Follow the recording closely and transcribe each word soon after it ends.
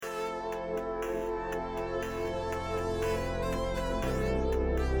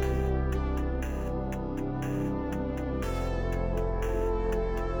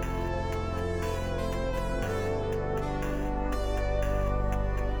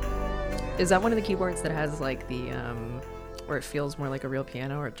Is that one of the keyboards that has like the where it feels more like a real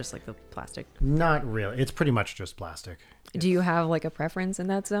piano, or just like the plastic? Not really. It's pretty much just plastic. Do you have like a preference in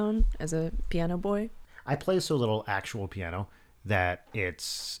that zone as a piano boy? I play so little actual piano that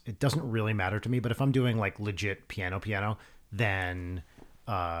it doesn't really matter to me. But if I'm doing like legit piano, then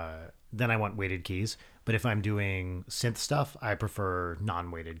I want weighted keys. But if I'm doing synth stuff, I prefer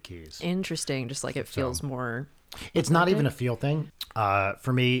non-weighted keys. Interesting. Just like it feels more. It's not even a feel thing.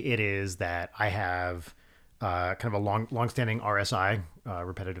 For me, it is that I have kind of a long-standing RSI,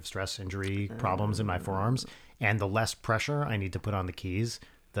 repetitive stress injury problems in my forearms, and the less pressure I need to put on the keys,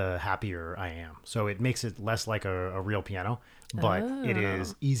 the happier I am. So it makes it less like a real piano, but it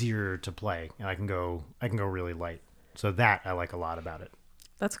is easier to play, and I can go really light. So that I like a lot about it.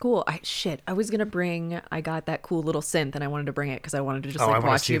 That's cool. I got that cool little synth and I wanted to bring it because I wanted to just I like wanna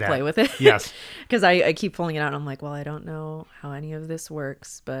watch see you that. play with it. Yes. Because I keep pulling it out and I'm like, well, I don't know how any of this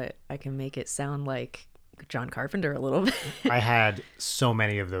works, but I can make it sound like John Carpenter a little bit. I had so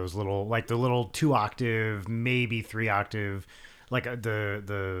many of those little, like the little 2-octave, maybe 3-octave, like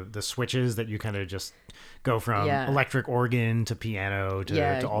the switches that you kind of just go from electric organ to piano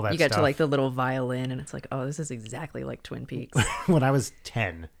to all that stuff. You get to like the little violin and it's like, oh, this is exactly like Twin Peaks. When I was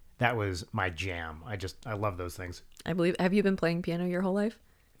 10, that was my jam. I love those things. I believe. Have you been playing piano your whole life?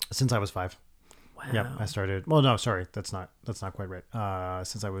 Since I was 5. Wow. Yep, I started. Well, no, sorry, that's not quite right.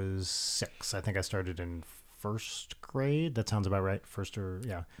 Since I was 6, I think I started in first grade. That sounds about right. First or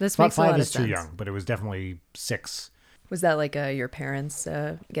yeah. This makes a lot 5 of is too sense. young, but it was definitely 6. Was that like your parents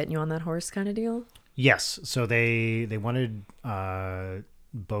getting you on that horse kind of deal? Yes. So they wanted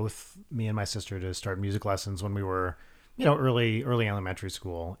both me and my sister to start music lessons when we were, early elementary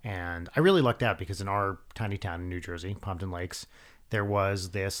school, and I really lucked out because in our tiny town in New Jersey, Pompton Lakes, there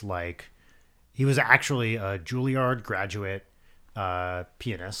was this like. He was actually a Juilliard graduate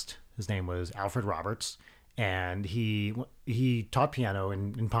pianist. His name was Alfred Roberts, and he taught piano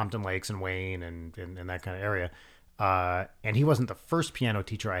in Pompton Lakes and Wayne and that kind of area. And he wasn't the first piano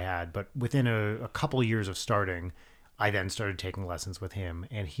teacher I had, but within a couple years of starting, I then started taking lessons with him.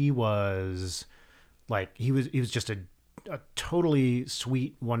 And he was just a totally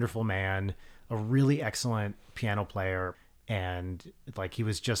sweet, wonderful man, a really excellent piano player. And like, he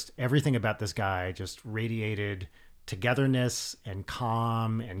was just, everything about this guy just radiated togetherness and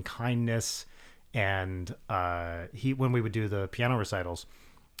calm and kindness. And when we would do the piano recitals,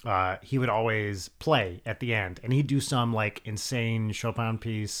 he would always play at the end, and he'd do some like insane Chopin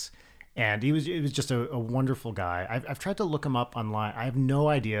piece. And it was just a wonderful guy. I've tried to look him up online. I have no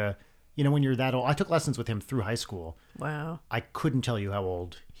idea. When you're that old, I took lessons with him through high school. Wow. I couldn't tell you how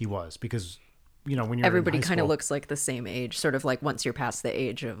old he was because, when you're everybody in high kind of school, looks like the same age, sort of like once you're past the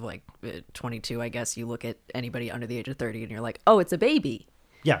age of like 22, I guess you look at anybody under the age of 30 and you're like, oh, it's a baby.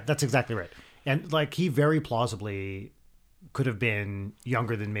 Yeah, that's exactly right. And like, he very plausibly could have been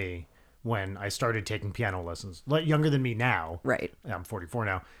younger than me when I started taking piano lessons. Like, younger than me now. Right. I'm 44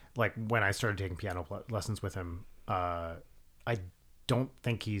 now. Like, when I started taking piano lessons with him, I don't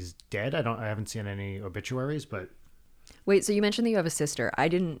think he's dead. I haven't seen any obituaries, but Wait, so you mentioned that you have a sister. I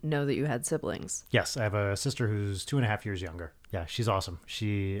didn't know that you had siblings. yes, I have a sister who's 2.5 years younger. Yeah, she's awesome.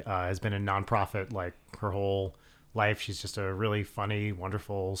 She has been in nonprofit like her whole life. She's just a really funny,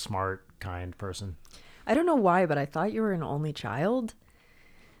 wonderful, smart, kind person. I don't know why, but I thought you were an only child.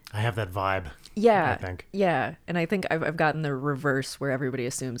 I have that vibe. Yeah. I think. Yeah. And I think I've gotten the reverse where everybody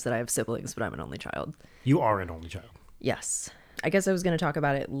assumes that I have siblings, but I'm an only child. You are an only child. Yes. I guess I was going to talk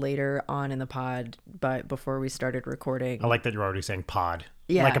about it later on in the pod, but before we started recording. I like that you're already saying pod.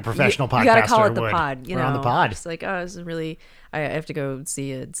 Yeah. Like a professional podcaster You gotta call it the would. pod. We're on the pod. It's like, oh, this is really. I have to go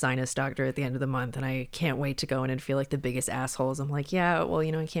see a sinus doctor at the end of the month, and I can't wait to go in and feel like the biggest assholes. I'm like, yeah, well,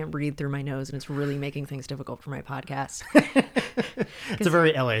 I can't breathe through my nose, and it's really making things difficult for my podcast. It's a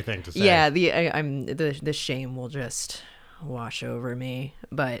very LA thing to say. Yeah, the shame will just wash over me.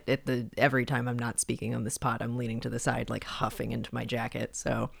 But every time I'm not speaking on this pod, I'm leaning to the side, like huffing into my jacket.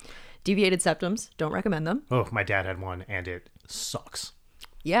 So, deviated septums, don't recommend them. Oh, my dad had one, and it sucks.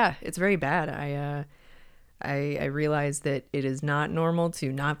 Yeah, it's very bad. I realized that it is not normal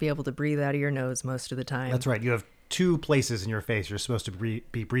to not be able to breathe out of your nose most of the time. That's right. You have 2 places in your face you're supposed to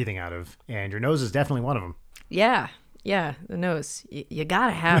be breathing out of, and your nose is definitely one of them. Yeah, the nose. You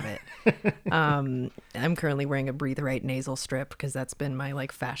gotta have it. I'm currently wearing a Breathe Right nasal strip because that's been my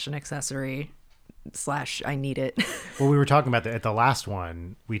like fashion accessory / I need it. Well, we were talking about that at the last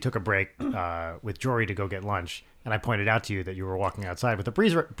one. We took a break with Jory to go get lunch, and I pointed out to you that you were walking outside with a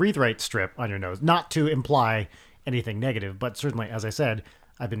Breathe Right strip on your nose. Not to imply anything negative, but certainly, as I said,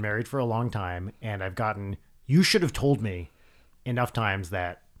 I've been married for a long time, and you should have told me enough times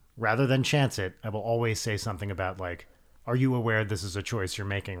that rather than chance it, I will always say something about like, are you aware this is a choice you're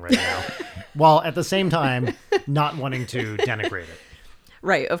making right now? While at the same time, not wanting to denigrate it.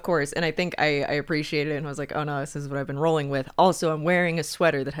 Right, of course. And I think I appreciated it, and I was like, oh no, this is what I've been rolling with. Also, I'm wearing a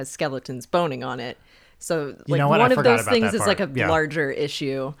sweater that has skeletons boning on it. So like know what? one I of forgot those about things that is like a part. Yeah. larger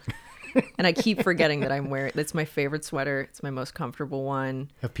issue. And I keep forgetting that I'm wearing it's my favorite sweater. It's my most comfortable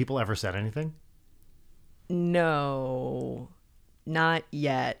one. Have people ever said anything? No, not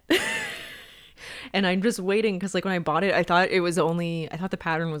yet. And I'm just waiting because like when I bought it, I thought the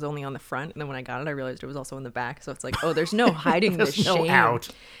pattern was only on the front, and then when I got it, I realized it was also in the back. So it's like, oh, there's no hiding the There's no shame. out.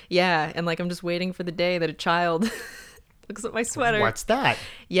 Yeah, and like I'm just waiting for the day that a child looks at my sweater. What's that?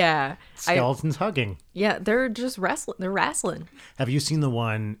 Yeah, Skeletons hugging. yeah, they're just wrestling. They're wrestling. Have you seen the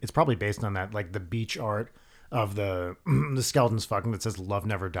one? It's probably based on that, like the beach art of the the skeletons fucking that says "Love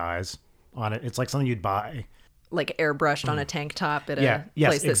Never Dies" on it. It's like something you'd buy. Like airbrushed on a tank top at Yeah, a yes,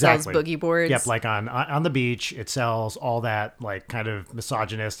 place that exactly. sells boogie boards. Yep, like on the beach, it sells all that like kind of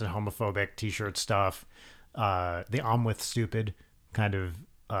misogynist and homophobic T-shirt stuff. The "I'm with stupid" kind of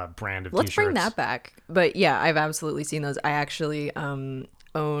brand of Let's T-shirts. bring that back. But yeah, I've absolutely seen those. I actually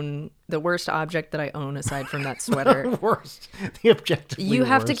own the worst object that I own aside from that sweater. Worst, the objectively You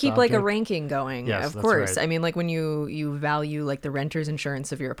have to worst keep like a object. ranking going. Yes, of that's course. right. I mean, like when you value like the renter's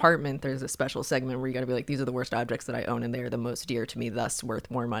insurance of your apartment, there's a special segment where you got to be like, these are the worst objects that I own, and they are the most dear to me, thus worth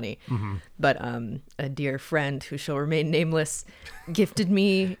more money. Mm-hmm. But a dear friend who shall remain nameless gifted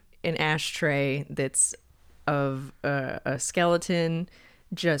me an ashtray that's of a skeleton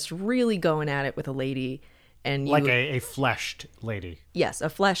just really going at it with a lady. And you, Like a fleshed lady. yes, a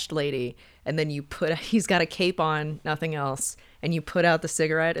fleshed lady, and then he's got a cape on, nothing else, and you put out the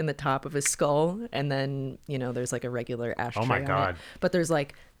cigarette in the top of his skull, and then there's like a regular ashtray. Oh my on God. it. But there's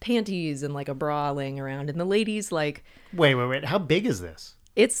like panties and like a bra laying around, and the lady's like, Wait. How big is this?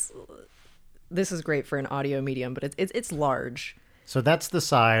 this is great for an audio medium, but it's large. So that's the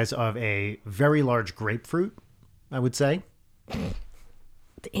size of a very large grapefruit, I would say.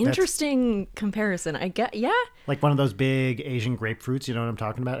 Interesting comparison. I get, yeah. Like one of those big Asian grapefruits, you know what I'm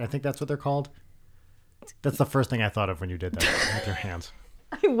talking about? I think that's what they're called. That's the first thing I thought of when you did that with your hands.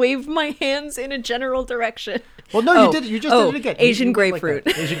 I waved my hands in a general direction. Well, no, you did. You just did it again. Asian You went like grapefruit.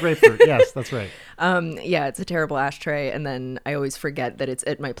 that. Asian grapefruit. Yes, that's right. Yeah, it's a terrible ashtray, and then I always forget that it's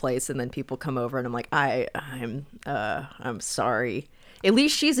at my place, and then people come over, and I'm like, I'm sorry. At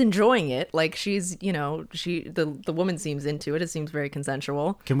least she's enjoying it. Like she's, the woman seems into it. It seems very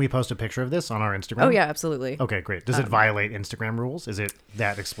consensual. Can we post a picture of this on our Instagram? Oh yeah, absolutely. Okay, great. Does it violate Instagram rules? Is it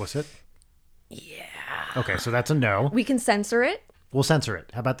that explicit? Yeah. Okay, so that's a no. We can censor it. We'll censor it.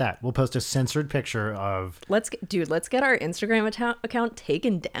 How about that? We'll post a censored picture of. Let's get our Instagram account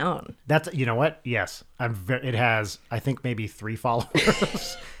taken down. That's, you know what? Yes, it has. I think maybe 3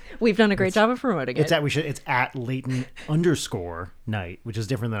 followers. We've done a great job of promoting it. It's at Leighton_night, which is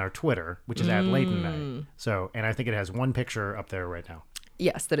different than our Twitter, which is at Leighton night. So, and I think it has 1 picture up there right now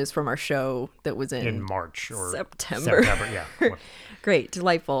Yes, that is from our show that was in March or September. Yeah. Great,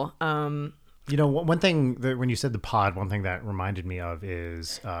 delightful. One thing that when you said the pod, one thing that reminded me of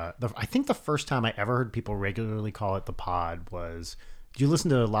is I think the first time I ever heard people regularly call it the pod was. Do you listen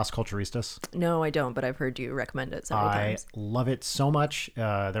to Las Culturistas? No, I don't, but I've heard you recommend it several times. I love it so much.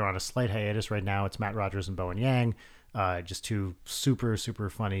 They're on a slight hiatus right now. It's Matt Rogers and Bowen Yang, just 2 super, super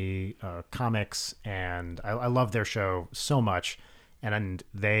funny comics, and I love their show so much. And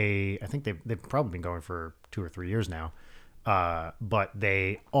I think they've probably been going for 2 or 3 years now, but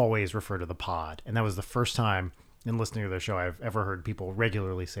they always refer to the pod, and that was the first time in listening to their show I've ever heard people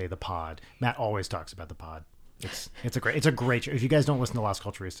regularly say the pod. Matt always talks about the pod. It's a great show. If you guys don't listen to Las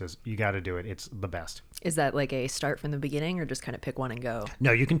Culturistas, you got to do it. It's the best. Is that like a start from the beginning, or just kind of pick one and go?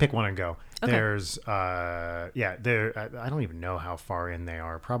 No, you can pick one and go. Okay. There's I don't even know how far in they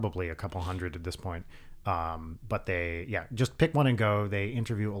are. Probably a couple hundred at this point. But just pick one and go. They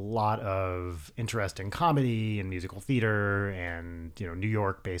interview a lot of interesting comedy and musical theater and New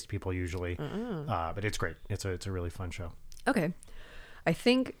York based people usually. But it's great. It's a really fun show. Okay. I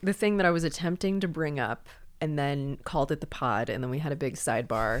think the thing that I was attempting to bring up and then called it the pod, and then we had a big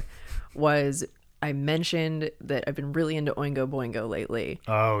sidebar, was I mentioned that I've been really into Oingo Boingo lately.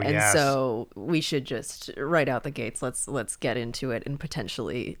 Oh, and yes. so we should just right out the gates. Let's get into it, and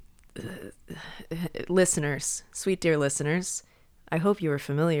potentially listeners, sweet dear listeners, I hope you are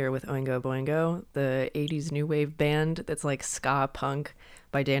familiar with Oingo Boingo, the 80s new wave band that's like ska punk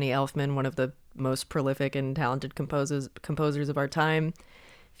by Danny Elfman, one of the most prolific and talented composers of our time.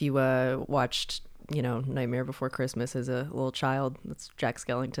 If you watched Nightmare Before Christmas as a little child. That's Jack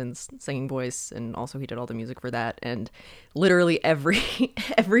Skellington's singing voice, and also he did all the music for that. And literally every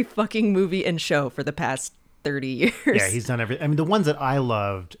every fucking movie and show for the past 30 years. Yeah, he's done everything. I mean, the ones that I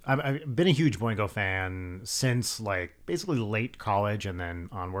loved, I've been a huge Boingo fan since like basically late college and then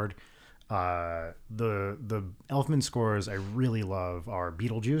onward. The Elfman scores I really love are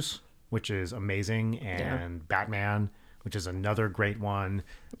Beetlejuice, which is amazing, and Batman, which is another great one.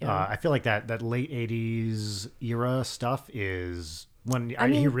 Yeah. I feel like that late 80s era stuff is when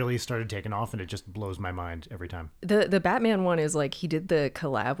he really started taking off, and it just blows my mind every time. The Batman one is like he did the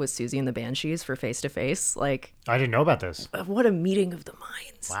collab with Susie and the Banshees for Face to Face. Like, I didn't know about this. What a meeting of the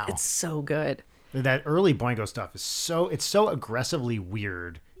minds. Wow. It's so good. That early Boingo stuff is so aggressively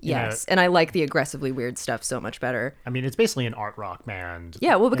weird. Yes, and I like the aggressively weird stuff so much better. I mean, it's basically an art rock band.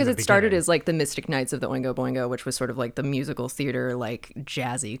 Yeah, well, because it started as like the Mystic Knights of the Oingo Boingo, which was sort of like the musical theater, like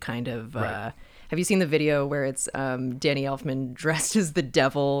jazzy kind of. Right. Have you seen the video where it's Danny Elfman dressed as the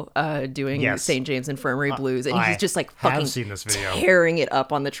devil doing St. James Infirmary Blues, and he's just like fucking seen this video. tearing it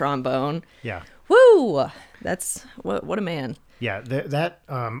up on the trombone? Yeah. Woo! That's what a man. Yeah, that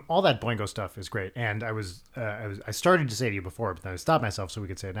all that Boingo stuff is great, and I started to say to you before, but then I stopped myself so we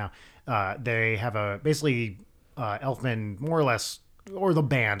could say it now. They have Elfman more or less, or the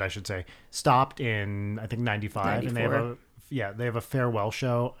band I should say, stopped in I think 95, 94. And they have a farewell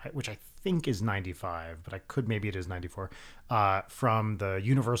show, which I think is 95, but maybe it is 94, from the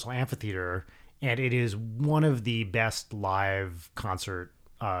Universal Amphitheater, and it is one of the best live concert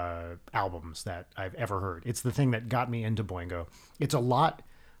albums that I've ever heard. It's the thing that got me into Boingo. It's a lot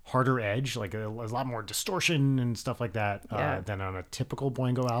harder edge, like a lot more distortion and stuff like that than on a typical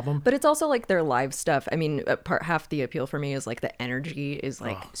Boingo album. But it's also like their live stuff. I mean, half the appeal for me is like the energy is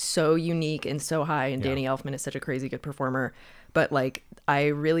like so unique and so high, and Danny Elfman is such a crazy good performer. But like I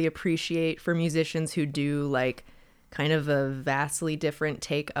really appreciate for musicians who do like kind of a vastly different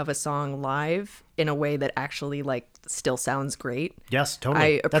take of a song live in a way that actually like still sounds great. Yes,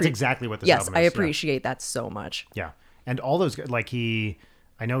 totally. That's exactly what this album is. Yes, I appreciate that so much. Yeah. And all those, like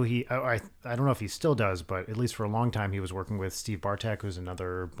I don't know if he still does, but at least for a long time he was working with Steve Bartek, who's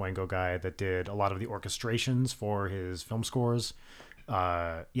another Boingo guy that did a lot of the orchestrations for his film scores.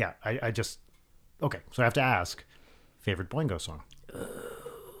 Okay, so I have to ask, favorite Boingo song?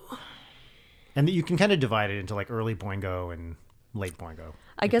 And you can kind of divide it into like early Boingo and late Boingo.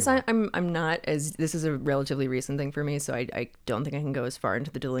 I guess I'm not as, this is a relatively recent thing for me, so I don't think I can go as far into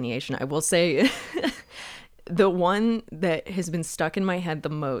the delineation. I will say the one that has been stuck in my head the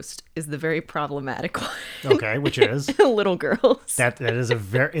most is the very problematic one. Okay, which is Little Girls. That is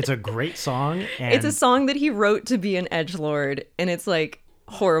it's a great song. And it's a song that he wrote to be an edgelord, and it's like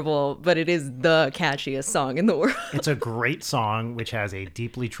horrible, but it is the catchiest song in the world. It's a great song which has a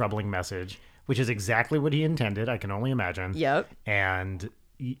deeply troubling message, which is exactly what he intended, I can only imagine. Yep. And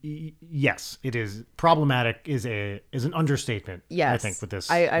yes, it is problematic is an understatement. Yes. I think with this.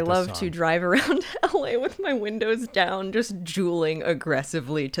 I love song. to drive around LA with my windows down, just drooling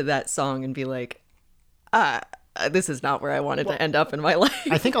aggressively to that song and be like, this is not where I wanted to end up in my life.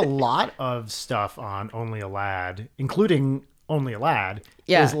 I think a lot of stuff on Only a Lad, including Only a Lad,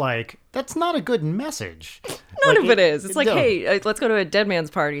 is like, that's not a good message. None of it is. It's like, hey, let's go to a dead man's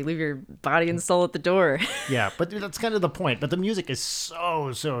party. Leave your body and soul at the door. Yeah, but that's kind of the point. But the music is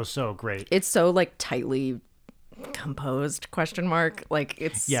so great. It's so like tightly composed, ? Like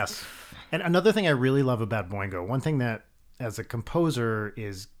it's... Yes. And another thing I really love about Boingo, one thing that as a composer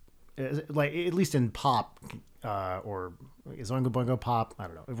is like, at least in pop, or is Oingo Boingo pop? I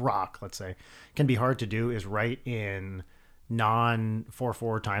don't know. Rock, let's say, can be hard to do is write in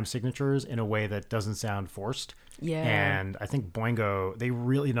non-4/4 time signatures in a way that doesn't sound forced. Yeah. And I think Boingo, they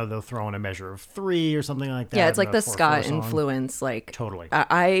really, they'll throw in a measure of 3 or something like that. Yeah, it's like the 4/4 ska song. influence. Like, Totally.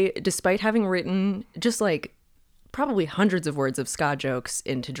 I, despite having written just like probably hundreds of words of ska jokes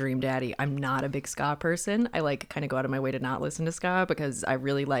into Dream Daddy, I'm not a big ska person. I like kind of go out of my way to not listen to ska because I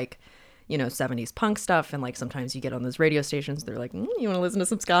really like, 70s punk stuff. And like sometimes you get on those radio stations, they're like, you want to listen to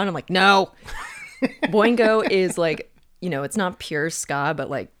some ska? And I'm like, no. Boingo is like, it's not pure ska, but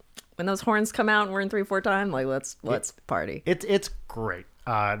like when those horns come out and we're in 3/4 time, like let's party. It's great.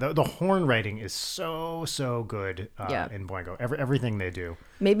 The horn writing is so good in Boingo. Everything they do.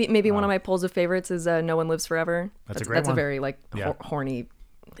 Maybe one of my polls of favorites is No One Lives Forever. That's a great one. That's a very like horny.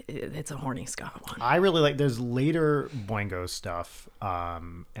 It's a horny ska one. I really like. There's later Boingo stuff,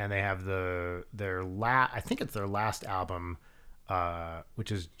 and they have I think it's their last album,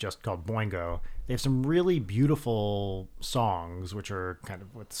 which is just called Boingo. They have some really beautiful songs, which are kind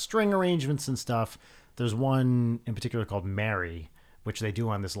of with string arrangements and stuff. There's one in particular called Mary, which they do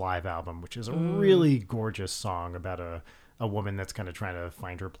on this live album, which is a really gorgeous song about a woman that's kind of trying to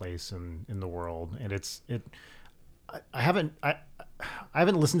find her place in the world. And I haven't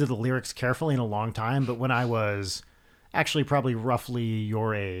listened to the lyrics carefully in a long time, but when I was actually probably roughly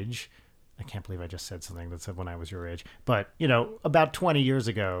your age, I can't believe I just said something that said when I was your age, but about 20 years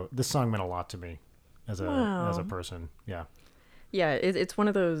ago, this song meant a lot to me as a person. Yeah. Yeah, it's one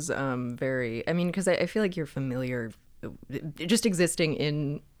of those because I feel like you're familiar, just existing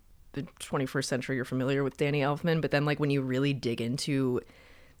in the 21st century, you're familiar with Danny Elfman, but then like when you really dig into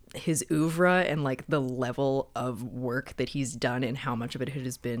his oeuvre and like the level of work that he's done and how much of it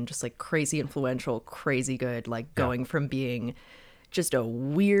has been just like crazy influential, crazy good, like going from being just a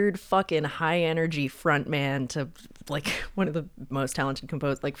weird fucking high energy front man to like one of the most talented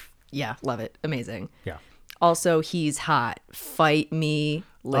composers. Like, yeah, love it. Amazing. Yeah. Also, he's hot. Fight me,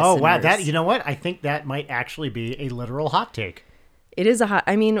 listeners. Oh, wow. That, you know what? I think that might actually be a literal hot take. It is a hot...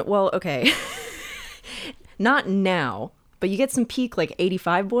 I mean, well, okay. Not now, but you get some peak, like,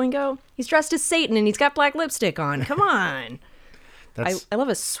 85 Boingo. He's dressed as Satan and he's got black lipstick on. Come on. I love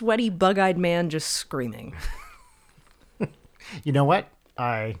a sweaty, bug-eyed man just screaming. You know what?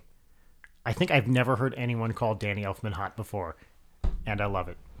 I think I've never heard anyone call Danny Elfman hot before, and I love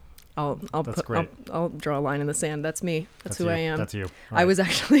it. I'll draw a line in the sand. That's me. That's who you. I am. That's you. Right.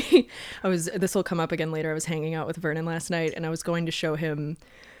 This will come up again later. I was hanging out with Vernon last night and I was going to show him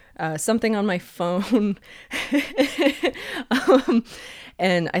something on my phone.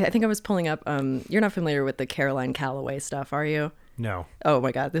 And I think I was pulling up, you're not familiar with the Caroline Calloway stuff, are you? No. Oh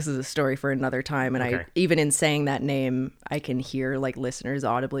my God, this is a story for another time. And okay. even in saying that name, I can hear like listeners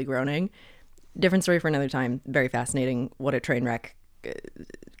audibly groaning. Different story for another time. Very fascinating. What a train wreck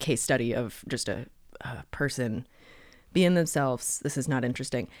case study of just a person being themselves. This is not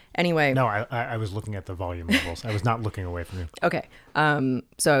interesting. Anyway. No, I was looking at the volume levels. I was not looking away from you. Okay.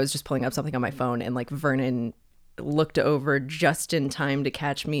 So I was just pulling up something on my phone and like Vernon looked over just in time to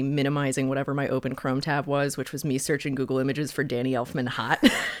catch me minimizing whatever my open Chrome tab was, which was me searching Google Images for Danny Elfman hot.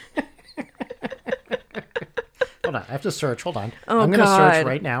 Hold on. I have to search. Hold on. Oh, I'm going to God. search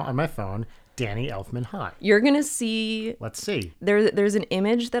right now on my phone. Danny Elfman hot. You're going to see... Let's see. There's an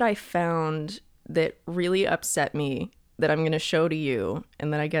image that I found that really upset me that I'm going to show to you,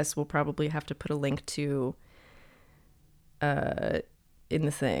 and that I guess we'll probably have to put a link to in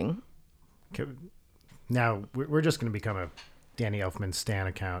the thing. Okay. Now, we're just going to become a Danny Elfman Stan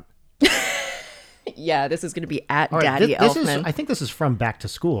account. Yeah, this is going to be at All right, Daddy this Elfman. I think this is from Back to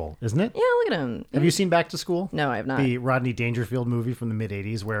School, isn't it? Yeah, look at him. Have you seen Back to School? No, I have not. The Rodney Dangerfield movie from the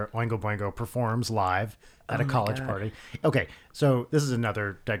mid-'80s where Oingo Boingo performs live at a college party. Okay, so this is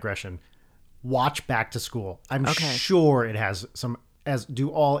another digression. Watch Back to School. I'm sure it has some, as do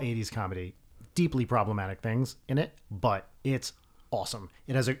all 80s comedy, deeply problematic things in it, but it's awesome.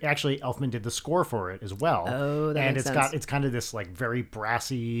 It has actually Elfman did the score for it as well. Oh, that makes sense. It's kind of this like very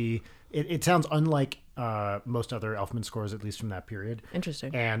brassy. It sounds unlike most other Elfman scores, at least from that period.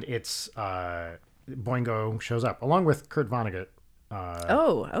 Interesting. And it's Boingo shows up along with Kurt Vonnegut.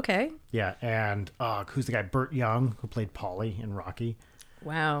 Oh, okay. Yeah, and who's the guy? Burt Young, who played Paulie in Rocky.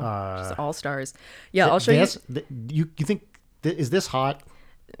 Wow, just all stars. Yeah, I'll show you. You think is this hot?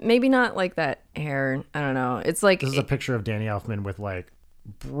 Maybe not like that hair. I don't know. It's like this is a picture of Danny Elfman with like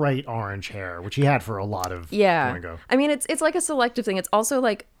bright orange hair, which he had for a lot of Boingo. I mean, it's like a selective thing. It's also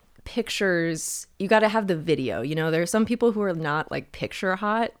like pictures. You got to have the video. You know, there are some people who are not like picture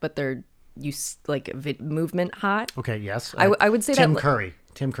hot, but they're movement hot. Okay, yes. I would say Tim that Curry.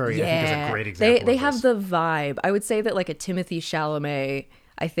 Tim Curry, I think, is a great example. They have the vibe. I would say that like a Timothy Chalamet,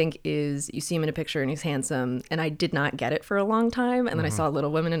 I think is, you see him in a picture and he's handsome, and I did not get it for a long time, and then I saw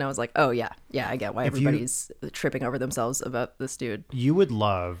Little Women and I was like, oh yeah, I get why everybody's tripping over themselves about this dude. You would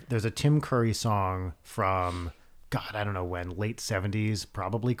love, there's a Tim Curry song from, God, I don't know when, late 70s,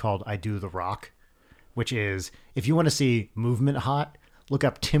 probably, called I Do the Rock, which is, if you want to see movement hot, look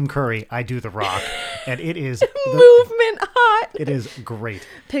up Tim Curry, I Do the Rock, and it is movement hot. It is great.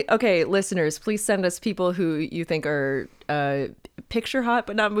 Okay, listeners, please send us people who you think are picture hot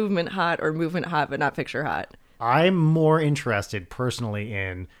but not movement hot, or movement hot but not picture hot. I'm more interested personally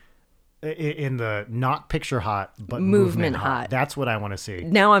in the not picture hot but movement hot. That's what I want to see.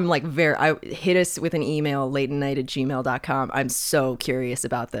 Now I'm like hit us with an email lateatnight@gmail.com. I'm so curious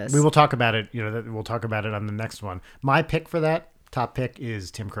about this. We will talk about it. We'll talk about it on the next one. My pick for that top pick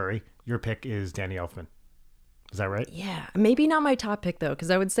is Tim Curry. Your pick is Danny Elfman. Is that right? Yeah. Maybe not my top pick, though, because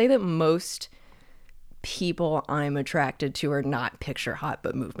I would say that most people I'm attracted to are not picture hot,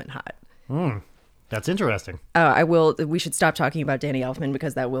 but movement hot. That's interesting. We should stop talking about Danny Elfman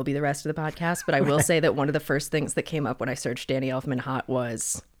because that will be the rest of the podcast. But I will say that one of the first things that came up when I searched Danny Elfman hot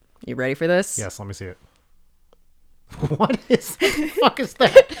was, you ready for this? Yes, let me see it. What the fuck is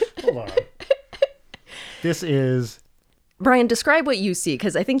that? Hold on. This is... Brian, describe what you see,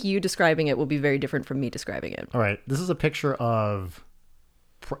 because I think you describing it will be very different from me describing it. All right. This is a picture of...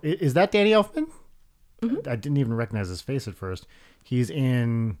 Is that Danny Elfman? Mm-hmm. I didn't even recognize his face at first. He's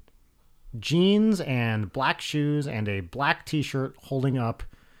in jeans and black shoes and a black t-shirt holding up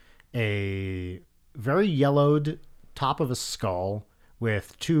a very yellowed top of a skull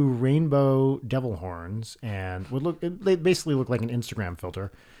with two rainbow devil horns, and they basically look like an Instagram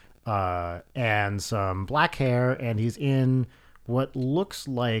filter, and some black hair, and he's in what looks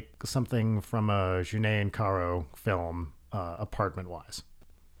like something from a Jeunet and Caro film, apartment-wise.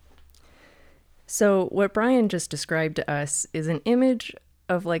 So what Brian just described to us is an image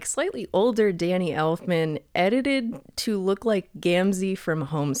of like slightly older Danny Elfman edited to look like Gamzee from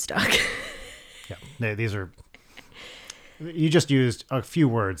Homestuck. Yeah, these are... You just used a few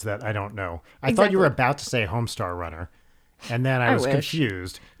words that I don't know. I Exactly. thought you were about to say Homestar Runner, and then I was wish.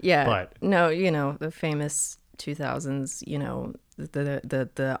 confused. Yeah. But no, the famous 2000s,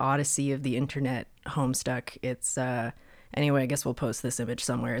 the odyssey of the internet, Homestuck. It's anyway, I guess we'll post this image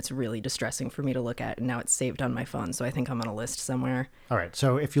somewhere. It's really distressing for me to look at, and now it's saved on my phone, so I think I'm on a list somewhere. All right.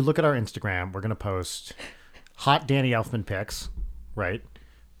 So if you look at our Instagram, we're going to post hot Danny Elfman pics, right?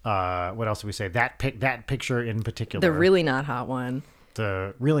 What else did we say? That picture in particular. The really not hot one.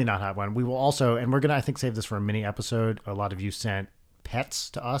 The really not hot one. We will also, and we're going to, I think, save this for a mini episode. A lot of you sent pets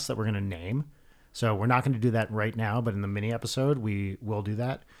to us that we're going to name. So we're not going to do that right now, but in the mini episode, we will do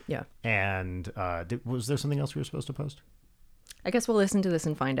that. Yeah. And was there something else we were supposed to post? I guess we'll listen to this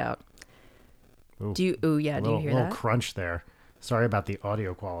and find out. Ooh, do you hear that? A little crunch there. Sorry about the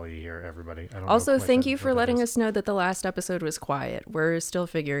audio quality here, everybody. I don't also, know quite thank you for what that letting is. us know that the last episode was quiet. We're still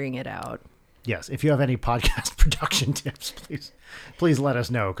figuring it out. Yes, if you have any podcast production tips, please let us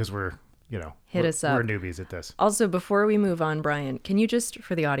know, because we're us up. We're newbies at this. Also, before we move on, Brian, can you just,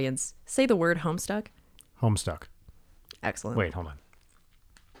 for the audience, say the word Homestuck? Homestuck. Excellent. Wait, hold on.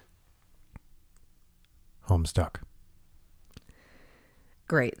 Homestuck.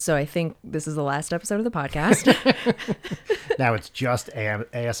 Great. So I think this is the last episode of the podcast. Now it's just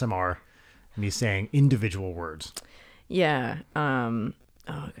ASMR, me saying individual words. Yeah.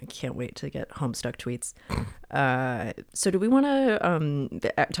 I can't wait to get Homestuck tweets. So do we want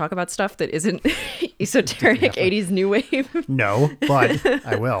to talk about stuff that isn't esoteric 80s new wave? No, but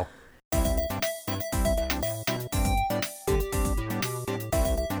I will.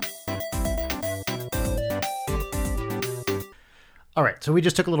 All right, so we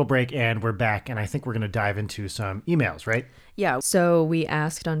just took a little break and we're back, and I think we're going to dive into some emails, right? Yeah, so we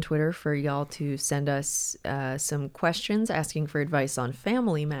asked on Twitter for y'all to send us some questions asking for advice on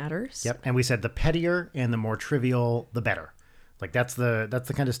family matters. Yep, and we said the pettier and the more trivial, the better. Like that's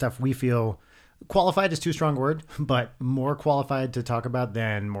the kind of stuff we feel qualified is too strong a word, but more qualified to talk about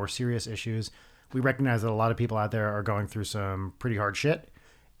than more serious issues. We recognize that a lot of people out there are going through some pretty hard shit,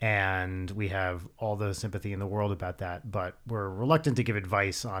 and we have all the sympathy in the world about that, but we're reluctant to give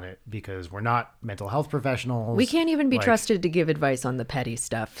advice on it because we're not mental health professionals. We can't even be trusted to give advice on the petty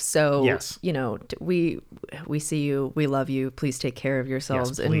stuff. So, yes. We see you. We love you. Please take care of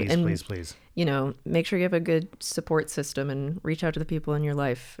yourselves. Yes, please. Make sure you have a good support system and reach out to the people in your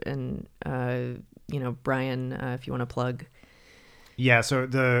life. And, Brian, if you want to plug. Yeah. So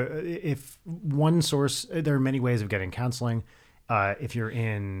if one source, there are many ways of getting counseling. If you're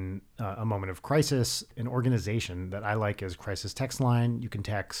in a moment of crisis, an organization that I like is Crisis Text Line. You can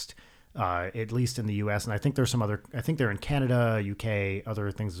text, at least in the U.S., and I think I think they're in Canada, UK,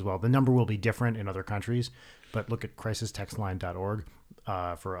 other things as well. The number will be different in other countries, but look at crisistextline.org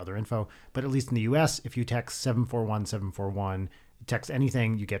for other info. But at least in the U.S., if you text 741-741, text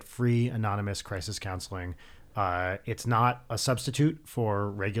anything, you get free anonymous crisis counseling. It's not a substitute for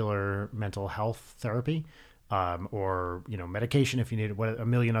regular mental health therapy. Or medication if you need it, a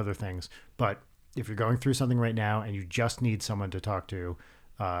million other things. But if you're going through something right now and you just need someone to talk to,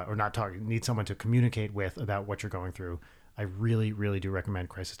 need someone to communicate with about what you're going through, I really, really do recommend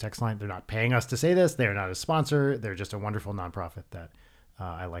Crisis Text Line. They're not paying us to say this. They're not a sponsor. They're just a wonderful nonprofit that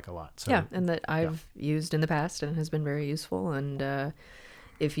I like a lot. So, yeah, and that I've used in the past and has been very useful. And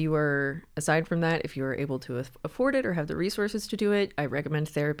if you are, aside from that, if you are able to afford it or have the resources to do it, I recommend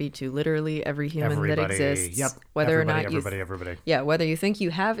therapy to literally every human that exists. Yep. Whether everybody. Yeah, whether you think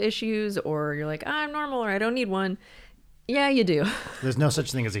you have issues or you're like, I'm normal or I don't need one. Yeah, you do. There's no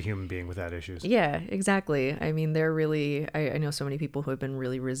such thing as a human being without issues. Yeah, exactly. I mean, they're really, I know so many people who have been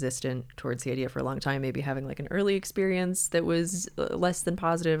really resistant towards the idea for a long time, maybe having like an early experience that was less than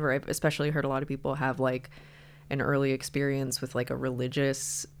positive, or I've especially heard a lot of people have like an early experience with like a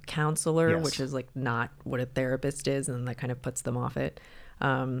religious counselor, Yes. which is like not what a therapist is, and that kind of puts them off it.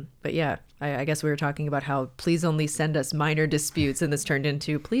 But yeah, I guess we were talking about how please only send us minor disputes, and this turned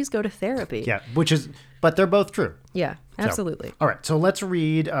into please go to therapy. Yeah, but they're both true. Yeah, So, absolutely. all right, so let's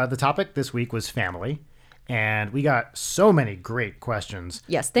read. The topic this week was family, and we got so many great questions.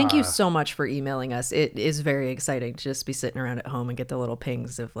 Yes, thank you so much for emailing us. It is very exciting to just be sitting around at home and get the little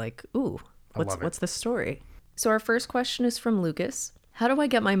pings of like, ooh, love it. what's the story? So our first question is from Lucas. How do I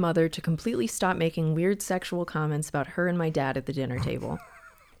get my mother to completely stop making weird sexual comments about her and my dad at the dinner table?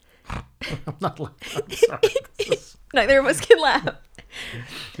 I'm not. I'm sorry. Neither of us can laugh.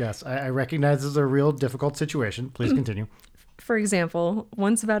 Yes, I recognize this is a real difficult situation. Please continue. For example,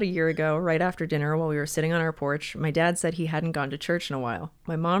 once about a year ago, right after dinner while we were sitting on our porch, my dad said he hadn't gone to church in a while.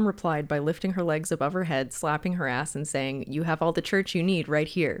 My mom replied by lifting her legs above her head, slapping her ass, and saying, "You have all the church you need right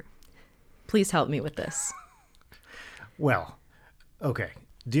here. Please help me with this." Well, okay.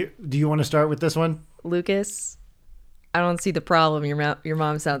 Do you want to start with this one? Lucas, I don't see the problem. Your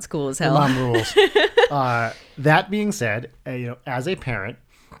mom sounds cool as hell. Mom rules. That being said, as a parent,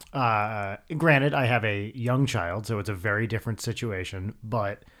 granted, I have a young child, so it's a very different situation.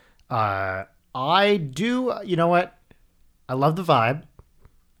 But I do, you know what? I love the vibe.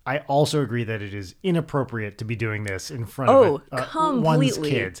 I also agree that it is inappropriate to be doing this in front of one's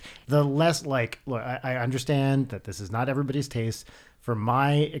completely. kids. The less look, I understand that this is not everybody's taste. From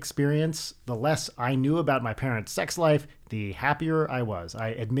my experience, the less I knew about my parents' sex life, the happier I was. I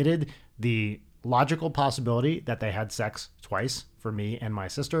admitted the logical possibility that they had sex twice for me and my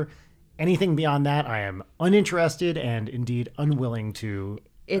sister. Anything beyond that, I am uninterested and indeed unwilling to.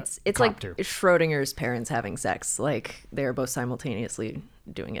 It's cop like to. Schrodinger's parents having sex. Like they're both simultaneously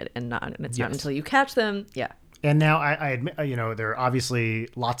doing it, and it's not Yes. until you catch them. Yeah. And now I admit, there are obviously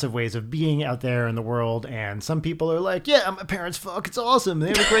lots of ways of being out there in the world, and some people are like, yeah, my parents fuck, it's awesome, they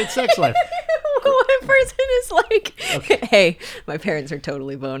have a great sex life. One person is like, "Hey, my parents are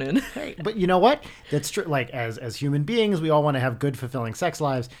totally boning." Hey, but you know what? That's true. Like as human beings, we all want to have good, fulfilling sex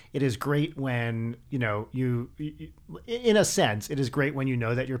lives. It is great when you, in a sense, it is great when you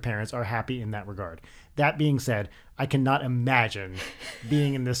know that your parents are happy in that regard. That being said, I cannot imagine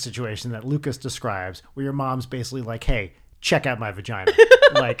being in this situation that Lucas describes, where your mom's basically like, "Hey, check out my vagina."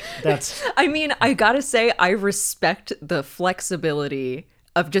 Like that's. I mean, I gotta say, I respect the flexibility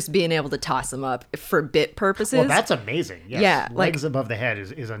of just being able to toss them up for bit purposes. Well, that's amazing. Yes. Yeah, Legs above the head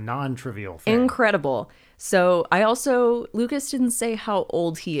is a non-trivial thing. Incredible. So Lucas didn't say how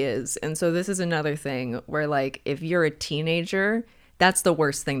old he is. And so this is another thing where like, if you're a teenager, that's the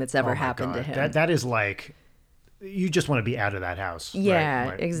worst thing that's ever Oh my happened to God. him. That is like, you just want to be out of that house. Yeah,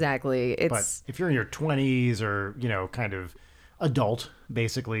 right? exactly. But It's if you're in your 20s or, kind of adult,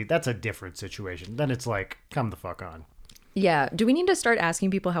 basically, that's a different situation. Then it's like, come the fuck on. yeah. Do we need to start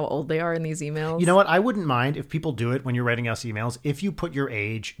asking people how old they are in these emails? You know what? I wouldn't mind if people do it when you're writing us emails, if you put your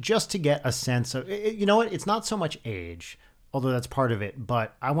age just to get a sense of, you know what? It's not so much age, although that's part of it,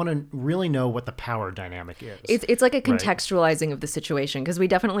 but I want to really know what the power dynamic is. It's like a contextualizing of the situation, because we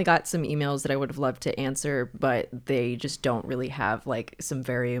definitely got some emails that I would have loved to answer, but they just don't really have like some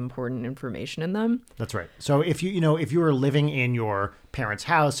very important information in them. That's right. So if if you were living in your parents'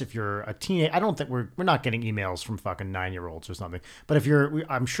 house, if you're a teenager, I don't think we're not getting emails from fucking 9-year-olds or something. But if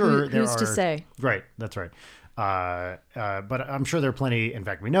I'm sure Who's to say? Right. That's right. But I'm sure there are plenty. In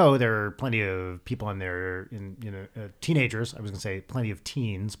fact, we know there are plenty of people teenagers. I was going to say plenty of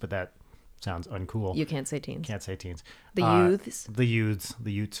teens, but that sounds uncool. You can't say teens. Can't say teens. The youths. The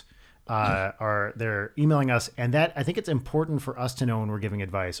youths. They're emailing us, and that I think it's important for us to know when we're giving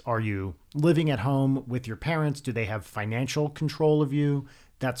advice. Are you living at home with your parents? Do they have financial control of you?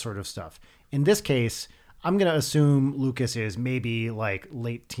 That sort of stuff. In this case, I'm going to assume Lucas is maybe like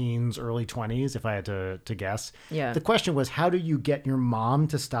late teens, early 20s, if I had to guess. Yeah. The question was, how do you get your mom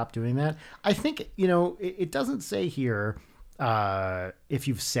to stop doing that? I think, it doesn't say here if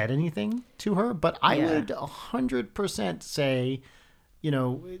you've said anything to her, but I would 100% say,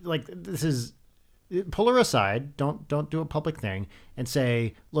 like this is, pull her aside, don't do a public thing, and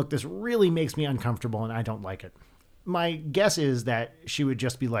say, look, this really makes me uncomfortable and I don't like it. My guess is that she would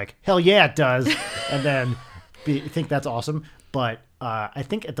just be like, hell yeah, it does. And then think that's awesome. But I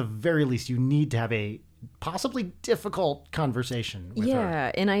think at the very least, you need to have a possibly difficult conversation with her.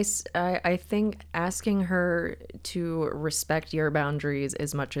 Yeah, and I think asking her to respect your boundaries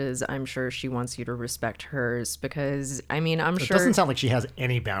as much as I'm sure she wants you to respect hers, because I mean, I'm It sure doesn't sound like she has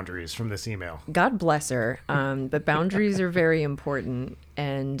any boundaries from this email. God bless her. But boundaries are very important.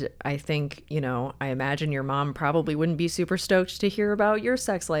 And I think, I imagine your mom probably wouldn't be super stoked to hear about your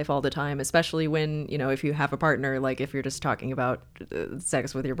sex life all the time, especially when, if you have a partner, like if you're just talking about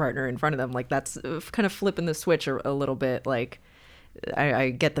sex with your partner in front of them, like that's kind of flipping the switch a little bit. Like, I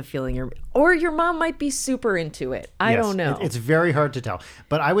get the feeling your mom might be super into it. I don't know. It's very hard to tell.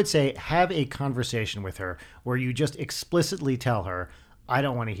 But I would say have a conversation with her where you just explicitly tell her, I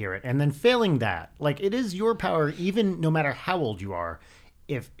don't want to hear it. And then failing that, like it is your power, even no matter how old you are.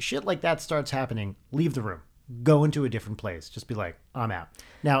 If shit like that starts happening, leave the room. Go into a different place. Just be like, I'm out.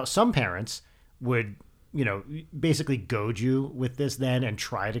 Now, some parents would, basically goad you with this then and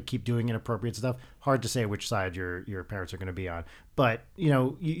try to keep doing inappropriate stuff. Hard to say which side your parents are going to be on. But,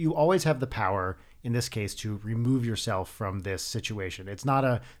 you always have the power, in this case, to remove yourself from this situation. It's not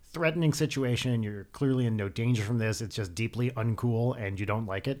a threatening situation. You're clearly in no danger from this. It's just deeply uncool and you don't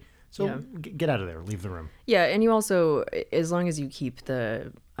like it. So get out of there. Leave the room. Yeah, and you also, as long as you keep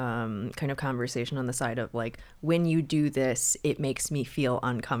the kind of conversation on the side of like, when you do this, it makes me feel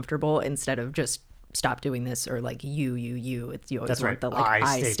uncomfortable, instead of just stop doing this, or like you. It's you always That's want right. the like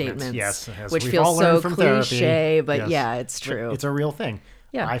I statements, yes, which we've feels all so learned from cliche, therapy. but Yes. yeah, it's true. But it's a real thing.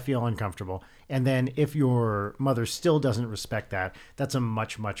 Yeah. I feel uncomfortable. And then if your mother still doesn't respect that, that's a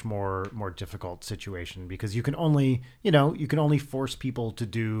much, much more difficult situation, because you can only force people to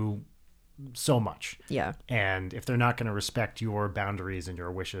do so much. Yeah. And if they're not going to respect your boundaries and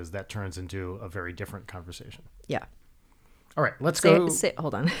your wishes, that turns into a very different conversation. Yeah. All right, let's go.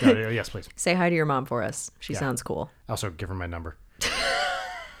 Hold on. Yes, please. Say hi to your mom for us. She sounds cool. Also, give her my number.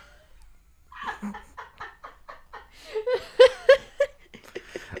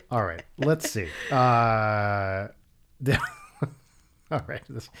 All right, let's see. All right,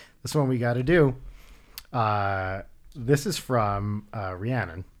 this one we got to do. This is from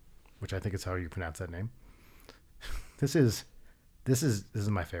Rhiannon, which I think is how you pronounce that name. This is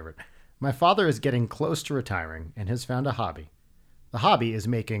my favorite. My father is getting close to retiring and has found a hobby. The hobby is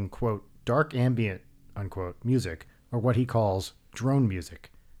making, quote, dark ambient, unquote, music, or what he calls drone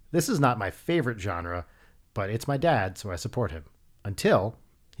music. This is not my favorite genre, but it's my dad, so I support him. Until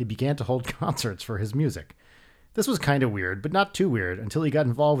he began to hold concerts for his music. This was kind of weird, but not too weird, until he got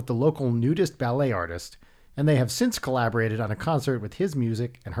involved with the local nudist ballet artist, and they have since collaborated on a concert with his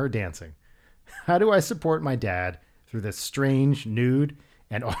music and her dancing. How do I support my dad through this strange, nude,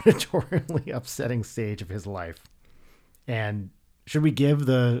 and auditorially upsetting stage of his life? And should we give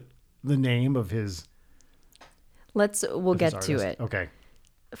the name of his? We'll get to it. Okay.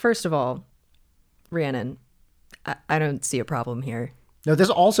 First of all, Rhiannon, I don't see a problem here. No, this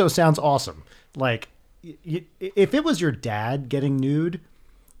also sounds awesome. Like, if it was your dad getting nude,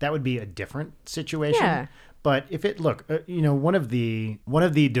 that would be a different situation. Yeah. But if one of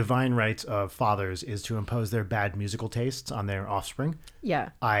the divine rights of fathers is to impose their bad musical tastes on their offspring. Yeah.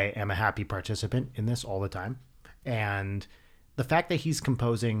 I am a happy participant in this all the time. And the fact that he's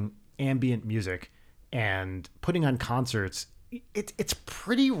composing ambient music and putting on concerts, it's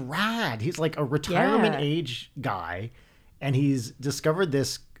pretty rad. He's like a retirement age guy, and he's discovered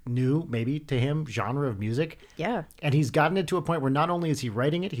this new, maybe to him, genre of music. Yeah. And he's gotten it to a point where not only is he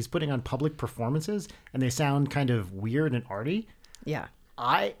writing it, he's putting on public performances, and they sound kind of weird and arty. Yeah.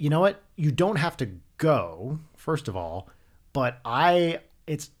 You know what? You don't have to go, first of all, but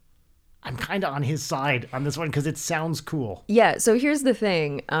I'm kind of on his side on this one because it sounds cool. Yeah, so here's the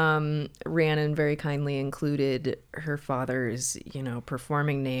thing. Rhiannon very kindly included her father's,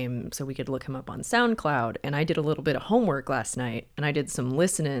 performing name so we could look him up on SoundCloud. And I did a little bit of homework last night, and I did some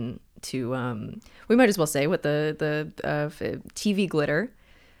listening to, we might as well say what the TV Glitter,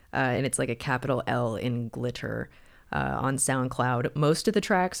 and it's like a capital L in glitter on SoundCloud. Most of the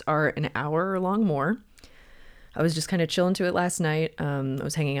tracks are an hour or long more. I was just kind of chilling to it last night. I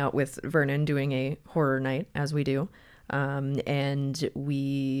was hanging out with Vernon doing a horror night, as we do. And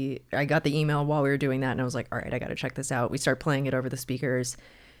I got the email while we were doing that, and I was like, all right, I got to check this out. We start playing it over the speakers.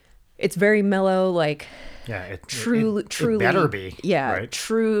 It's very mellow, like truly, it better be. Yeah, right?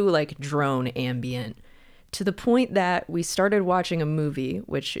 True, like drone ambient. To the point that we started watching a movie,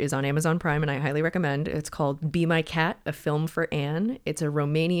 which is on Amazon Prime, and I highly recommend. It's called Be My Cat, a Film for Anne. It's a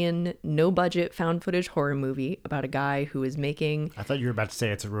Romanian, no-budget, found-footage horror movie about a guy who is making... I thought you were about to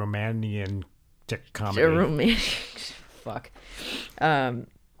say it's a Romanian comedy. Fuck.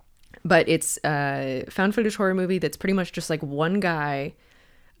 But it's a found-footage horror movie that's pretty much just like one guy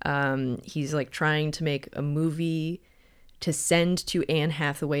He's like trying to make a movie to send to Anne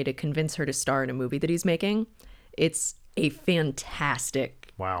Hathaway to convince her to star in a movie that he's making. It's a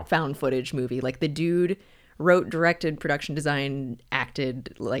fantastic found footage movie. Like the dude wrote, directed, production design,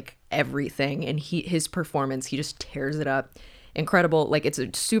 acted, like everything. And his performance, he just tears it up. Incredible. Like it's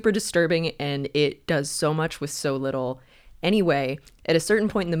super disturbing and it does so much with so little. Anyway, at a certain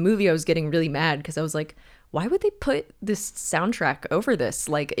point in the movie, I was getting really mad because I was like, why would they put this soundtrack over this?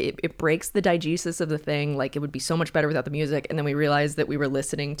 Like it breaks the diegesis of the thing. Like it would be so much better without the music. And then we realized that we were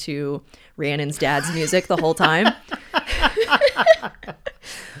listening to Rhiannon's dad's music the whole time.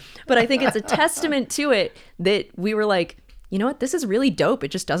 But I think it's a testament to it that we were like, you know what? This is really dope. It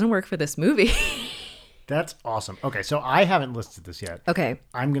just doesn't work for this movie. That's awesome. Okay, so I haven't listened to this yet. Okay.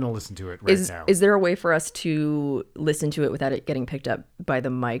 I'm going to listen to it right now. Is there a way for us to listen to it without it getting picked up by the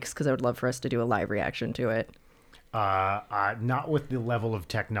mics? Because I would love for us to do a live reaction to it. Not with the level of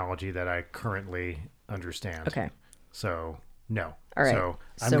technology that I currently understand. Okay. So, no. All right. So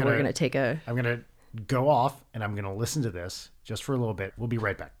we're going to take a... I'm going to go off and I'm going to listen to this just for a little bit. We'll be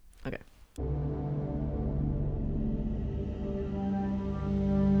right back. Okay.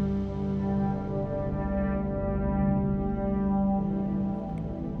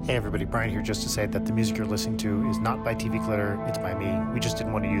 Hey everybody, Brian here just to say that the music you're listening to is not by TV Glitter, it's by me. We just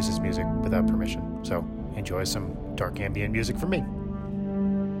didn't want to use his music without permission. So enjoy some dark ambient music from me.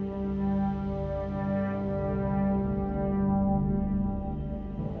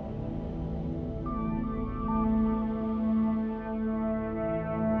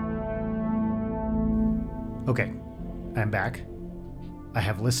 Okay, I'm back. I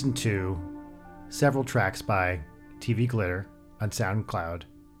have listened to several tracks by TV Glitter on SoundCloud.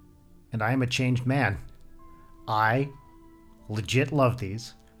 And I am a changed man. I legit love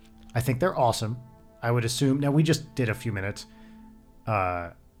these. I think they're awesome. I would assume... Now, we just did a few minutes.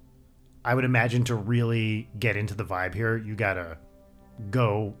 I would imagine to really get into the vibe here, you gotta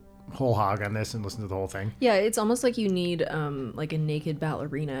go whole hog on this and listen to the whole thing. Yeah, it's almost like you need like a naked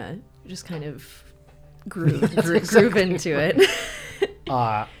ballerina. Just kind of groove into it.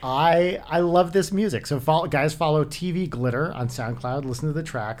 I love this music. So guys, follow TV Glitter on SoundCloud. Listen to the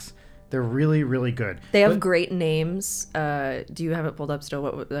tracks. They're really, really good. They have great names. Do you have it pulled up still?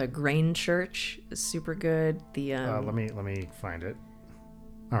 What Grain Church is super good. The let me find it.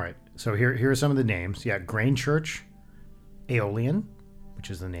 All right. So here are some of the names. Yeah, Grain Church, Aeolian, which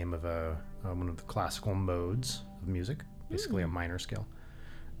is the name of one of the classical modes of music, basically a minor scale.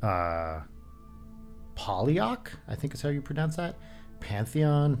 Polyock, I think is how you pronounce that.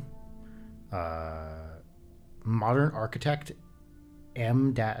 Pantheon, Modern Architect,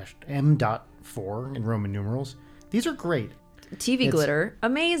 M.4 in Roman numerals. These are great. TV Glitter,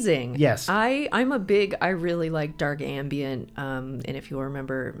 amazing. Yes. I really like dark ambient. And if you'll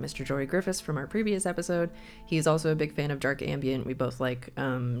remember Mr. Joey Griffiths from our previous episode, he's also a big fan of dark ambient. We both like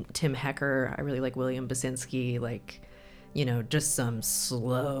Tim Hecker. I really like William Basinski. Like, you know, just some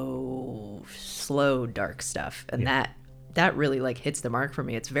slow dark stuff. And that really like hits the mark for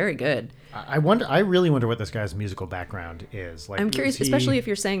me. It's very good. I really wonder what this guy's musical background is. Like, I'm curious, especially if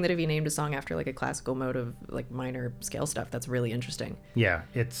you're saying that if he named a song after like a classical mode of like minor scale stuff, that's really interesting. Yeah,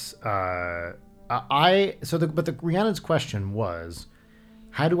 it's but the Rhiannon's question was,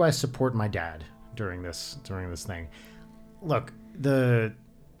 how do I support my dad during this thing? Look,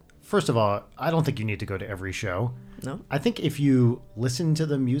 first of all, I don't think you need to go to every show. No. I think if you listen to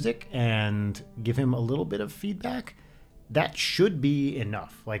the music and give him a little bit of feedback, that should be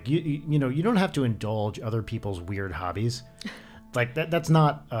enough. Like you know, you don't have to indulge other people's weird hobbies. Like that's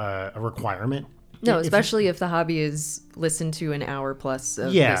not a requirement. No, especially if the hobby is listen to an hour plus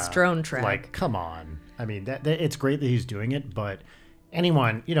of this drone track. Like, come on. I mean, that it's great that he's doing it, but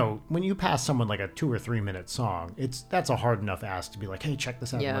anyone, you know, when you pass someone like a 2 or 3 minute song, that's a hard enough ask to be like, hey, check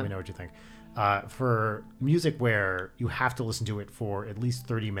this out and let me know what you think. For music where you have to listen to it for at least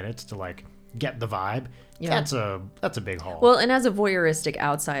 30 minutes to like get the vibe, that's a big haul. Well, and as a voyeuristic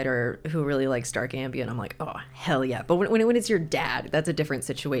outsider who really likes dark ambient, I'm like, oh hell yeah. But when it's your dad, that's a different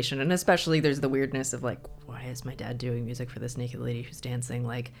situation. And especially there's the weirdness of like, why is my dad doing music for this naked lady who's dancing?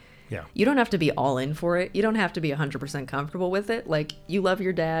 Like, you don't have to be all in for it. You don't have to be 100% comfortable with it. Like, you love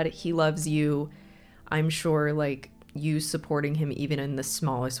your dad, he loves you. I'm sure like you supporting him even in the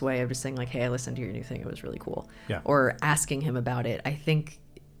smallest way of just saying like, hey, I listened to your new thing, it was really cool. Or asking him about it, I think,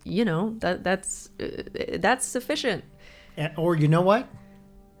 you know, that's sufficient. Or you know what?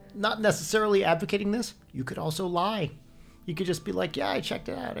 Not necessarily advocating this. You could also lie. You could just be like, yeah, I checked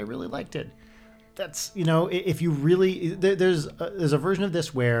it out. I really liked it. That's, you know, if you really, there's a version of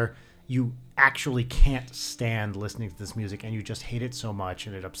this where you actually can't stand listening to this music and you just hate it so much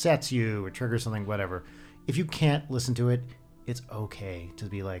and it upsets you or triggers something, whatever. If you can't listen to it, it's okay to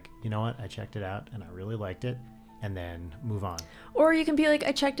be like, you know what, I checked it out and I really liked it, and then move on. Or you can be like,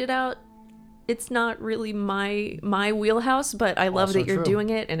 I checked it out. It's not really my wheelhouse, but I love Also that you're true. doing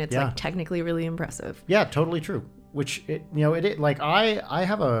it, and it's Yeah. like technically really impressive. Yeah, totally true. Which it like I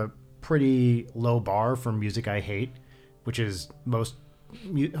have a pretty low bar for music I hate, which is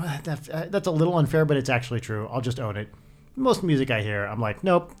that's a little unfair, but it's actually true. I'll just own it. Most music I hear, I'm like,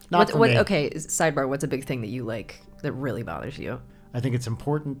 nope, not for me. Okay, sidebar. What's a big thing that you like that really bothers you? I think it's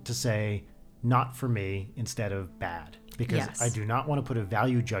important to say not for me instead of bad, because Yes. I do not want to put a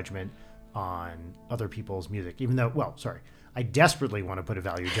value judgment on other people's music, even though, well, sorry, I desperately want to put a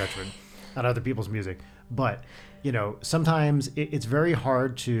value judgment on other people's music. But, sometimes it's very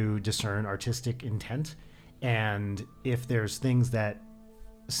hard to discern artistic intent. And if there's things that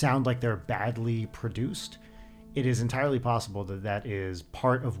sound like they're badly produced, it is entirely possible that that is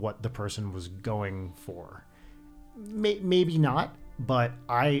part of what the person was going for. Maybe not, but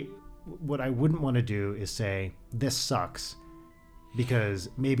what I wouldn't want to do is say this sucks, because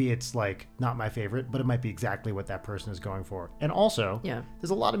maybe it's like not my favorite, but it might be exactly what that person is going for. And also, Yeah.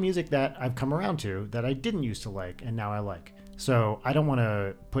 there's a lot of music that I've come around to that I didn't used to like and now I like. So I don't want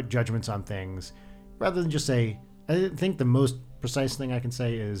to put judgments on things, rather than just say, I think the most precise thing I can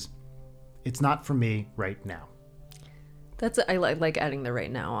say is it's not for me right now. I like adding the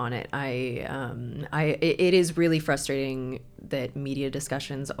right now on it. It is really frustrating that media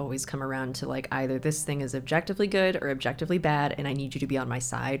discussions always come around to like either this thing is objectively good or objectively bad, and I need you to be on my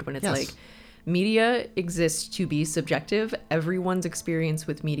side, when it's Yes. like media exists to be subjective. Everyone's experience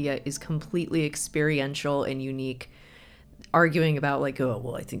with media is completely experiential and unique. Arguing about like, oh,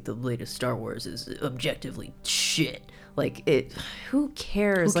 well, I think the latest Star Wars is objectively shit. Like who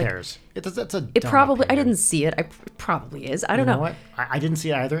cares? Who cares? That's a It dumb probably, I opinion. didn't see it. It probably is. I You don't know know. what? I didn't see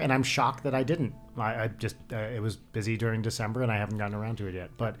it either, and I'm shocked that I didn't. I just it was busy during December, and I haven't gotten around to it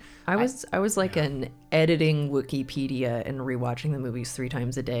yet. But I was like an editing Wikipedia and rewatching the movies 3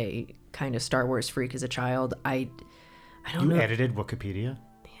 times a day kind of Star Wars freak as a child. I don't you know. edited Wikipedia?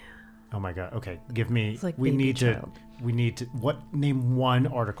 Yeah. Oh my god. Okay, give me. like we baby need child. to. We need to. Name one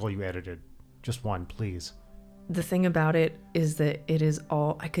article you edited? Just one, please. The thing about it is that it is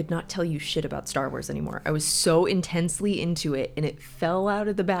all, I could not tell you shit about Star Wars anymore. I was so intensely into it and it fell out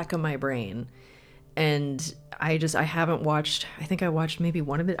of the back of my brain. And I haven't watched, I think I watched maybe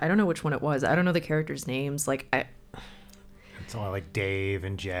one of it. I don't know which one it was. I don't know the characters' names. Like It's all like Dave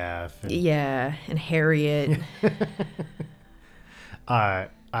and Jeff. And, yeah, and Harriet. I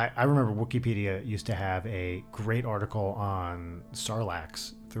remember Wikipedia used to have a great article on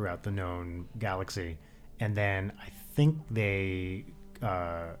Sarlacc throughout the known galaxy. And then I think they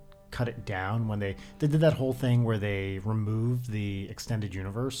cut it down when they did that whole thing where they removed the extended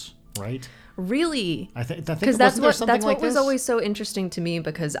universe, right? Really? I think Because that's wasn't there what something that's like what was this? always so interesting to me,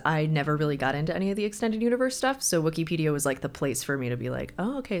 because I never really got into any of the extended universe stuff. So Wikipedia was like the place for me to be like,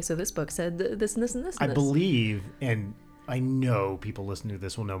 oh, okay, so this book said this and this and this. And I this. believe, and I know people listening to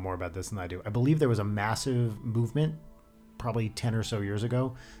this will know more about this than I do. I believe there was a massive movement, probably 10 or so years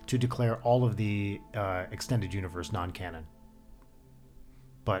ago, to declare all of the extended universe non-canon.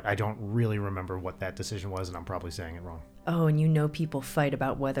 But I don't really remember what that decision was, and I'm probably saying it wrong. Oh, and people fight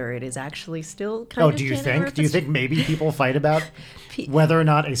about whether it is actually still kind of Do you canon or if think? Do you it's- think maybe people fight about whether or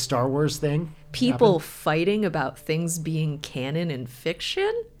not a Star Wars thing? people happened? fighting about things being canon in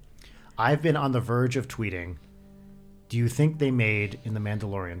fiction? I've been on the verge of tweeting. Do you think they made in The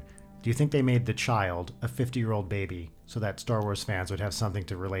Mandalorian? Do you think they made the child a 50-year-old baby so that Star Wars fans would have something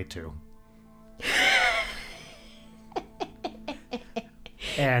to relate to?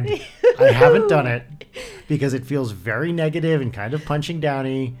 And I haven't done it because it feels very negative and kind of punching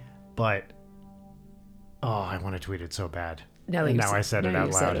downy, but I want to tweet it so bad. Now that And you've now I said it now out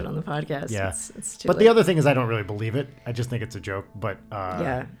you loud. said it on the podcast. Yeah. It's too But late. the other thing is I don't really believe it. I just think it's a joke, but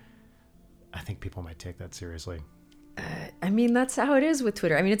yeah. I think people might take that seriously. I mean, that's how it is with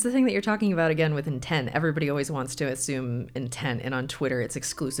Twitter. I mean, it's the thing that you're talking about again with intent. Everybody always wants to assume intent, and on Twitter, it's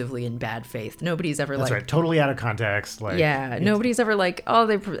exclusively in bad faith. Nobody's ever That's like, right. Totally out of context. Like, yeah, nobody's ever like, oh,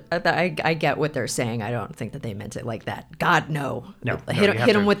 I get what they're saying. I don't think that they meant it like that. God, no. No, hit you have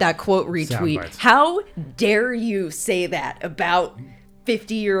him to- with that quote sound retweet. bites. How dare you say that about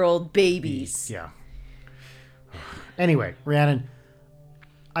 50-year-old babies? Yeah. Anyway, Rhiannon,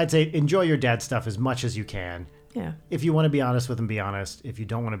 I'd say enjoy your dad stuff as much as you can. Yeah. If you want to be honest with him, be honest. If you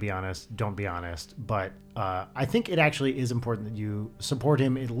don't want to be honest, don't be honest. But I think it actually is important that you support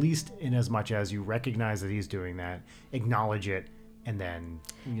him, at least in as much as you recognize that he's doing that, acknowledge it, and then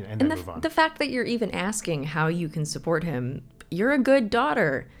And move on. the fact that you're even asking how you can support him, you're a good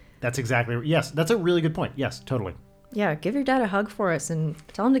daughter. That's exactly, yes, that's a really good point. Yes, totally. Yeah, give your dad a hug for us and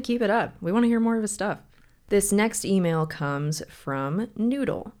tell him to keep it up. We want to hear more of his stuff. This next email comes from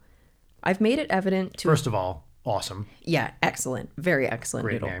Noodle. I've made it evident to... First of all, awesome. Yeah, excellent. Very excellent,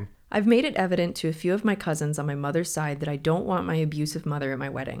 Great Noodle. name. I've made it evident to a few of my cousins on my mother's side that I don't want my abusive mother at my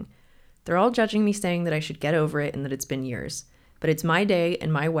wedding. They're all judging me, saying that I should get over it and that it's been years. But it's my day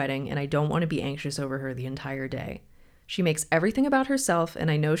and my wedding, and I don't want to be anxious over her the entire day. She makes everything about herself,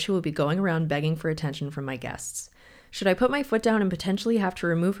 and I know she will be going around begging for attention from my guests. Should I put my foot down and potentially have to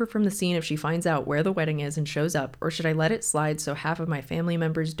remove her from the scene if she finds out where the wedding is and shows up, or should I let it slide so half of my family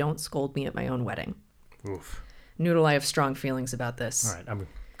members don't scold me at my own wedding? Oof. Noodle, I have strong feelings about this. All right,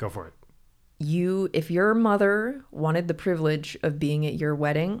 go for it. If your mother wanted the privilege of being at your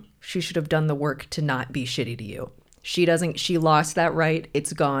wedding, she should have done the work to not be shitty to you. She lost that right.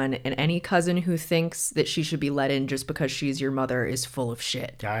 It's gone. And any cousin who thinks that she should be let in just because she's your mother is full of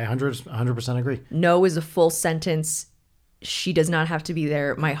shit. Yeah, I 100% agree. No is a full sentence. She does not have to be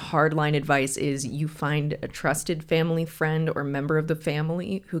there. My hardline advice is you find a trusted family friend or member of the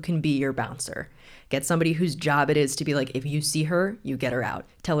family who can be your bouncer. Get somebody whose job it is to be like, if you see her, you get her out.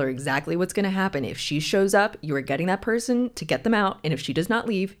 Tell her exactly what's going to happen. If she shows up, you are getting that person to get them out. And if she does not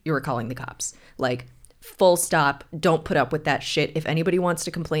leave, you are calling the cops. Like, full stop. Don't put up with that shit. If anybody wants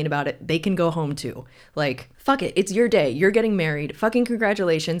to complain about it, they can go home too. Like, fuck it. It's your day. You're getting married. Fucking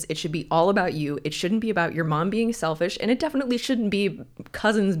congratulations. It should be all about you. It shouldn't be about your mom being selfish. And it definitely shouldn't be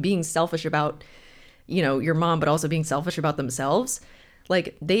cousins being selfish about, your mom, but also being selfish about themselves.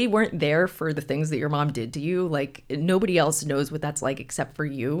 Like, they weren't there for the things that your mom did to you. Like, nobody else knows what that's like except for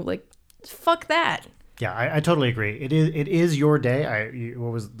you. Like, fuck that. Yeah, I totally agree. It is your day.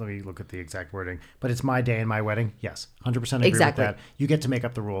 Let me look at the exact wording. But it's my day and my wedding. Yes, 100% agree Exactly. with that. You get to make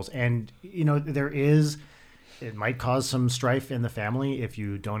up the rules. And, it might cause some strife in the family if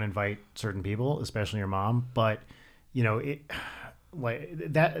you don't invite certain people, especially your mom. But,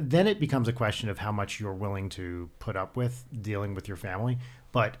 then it becomes a question of how much you're willing to put up with dealing with your family.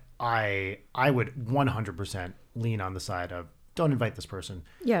 But I would 100% lean on the side of, don't invite this person.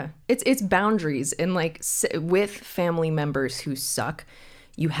 Yeah, it's boundaries. And with family members who suck,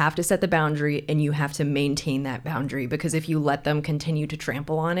 you have to set the boundary and you have to maintain that boundary, because if you let them continue to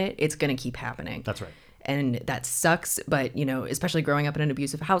trample on it, it's going to keep happening. That's right. And that sucks. But, especially growing up in an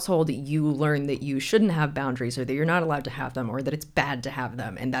abusive household, you learn that you shouldn't have boundaries, or that you're not allowed to have them, or that it's bad to have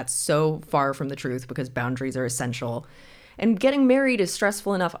them. And that's so far from the truth, because boundaries are essential. And getting married is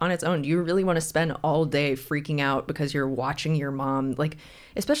stressful enough on its own. Do you really want to spend all day freaking out because you're watching your mom,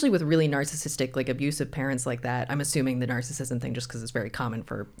 especially with really narcissistic, abusive parents like that? I'm assuming the narcissism thing just because it's very common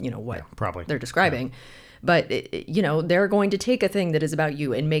for, what probably they're describing. Yeah. But, they're going to take a thing that is about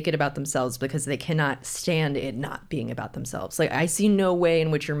you and make it about themselves because they cannot stand it not being about themselves. I see no way in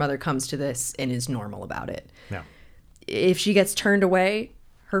which your mother comes to this and is normal about it. No. If she gets turned away,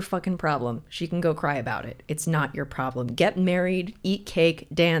 her fucking problem. She can go cry about it. It's not your problem. Get married, eat cake,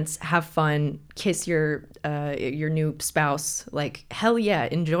 dance, have fun, kiss your new spouse. Hell yeah,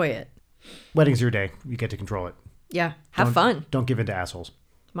 enjoy it. Wedding's your day. You get to control it. Yeah, have fun. Don't give in to assholes.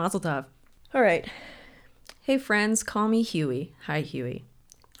 Mazel tov. All right. Hey friends, call me Huey. Hi Huey.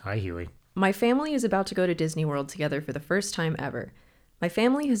 Hi Huey. My family is about to go to Disney World together for the first time ever. My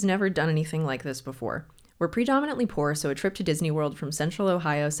family has never done anything like this before. We're predominantly poor, so a trip to Disney World from Central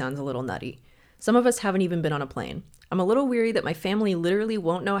Ohio sounds a little nutty. Some of us haven't even been on a plane. I'm a little weary that my family literally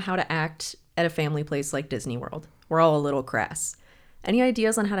won't know how to act at a family place like Disney World. We're all a little crass. Any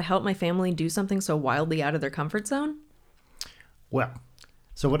ideas on how to help my family do something so wildly out of their comfort zone? Well,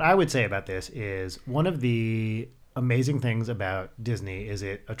 so what I would say about this is one of the amazing things about Disney is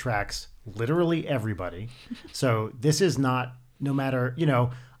it attracts literally everybody. So this is not, no matter,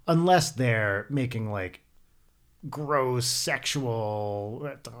 unless they're making gross, sexual,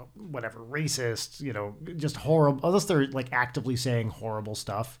 whatever, racist, just horrible, unless they're actively saying horrible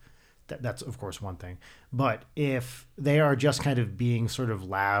stuff, that's of course one thing. But if they are just kind of being sort of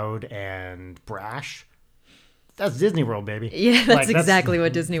loud and brash, that's Disney World, baby. Yeah, that's exactly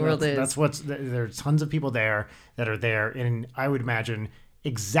what Disney World is. That's there's tons of people there that are there. And I would imagine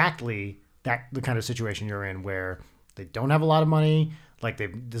exactly the kind of situation you're in where they don't have a lot of money.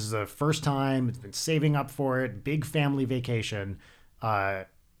 This is the first time, it's been saving up for it, big family vacation. There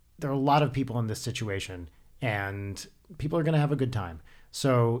are a lot of people in this situation, and people are going to have a good time.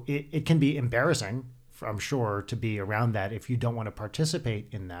 So it can be embarrassing, I'm sure, to be around that if you don't want to participate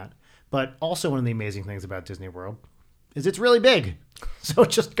in that. But also one of the amazing things about Disney World is it's really big. So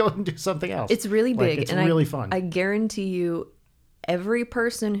just go and do something else. It's really big. It's really fun. I guarantee you, every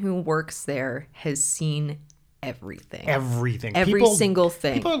person who works there has seen everything. Everything. Every single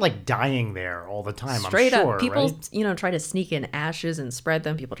thing. People are like dying there all the time, Straight I'm sure, up. People, right? try to sneak in ashes and spread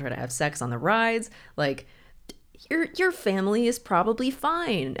them. People try to have sex on the rides. Like, your family is probably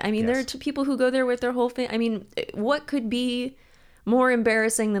fine. I mean, there are people who go there with their whole family. I mean, what could be more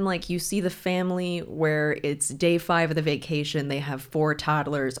embarrassing than, like, you see the family where it's day 5 of the vacation, they have 4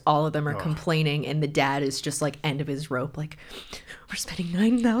 toddlers, all of them are complaining, and the dad is just like end of his rope, like, we're spending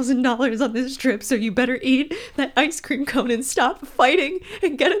 $9,000 on this trip, so you better eat that ice cream cone and stop fighting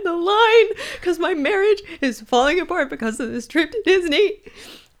and get in the line because my marriage is falling apart because of this trip to Disney.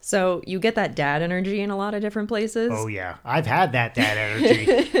 So you get that dad energy in a lot of different places. Oh, yeah. I've had that dad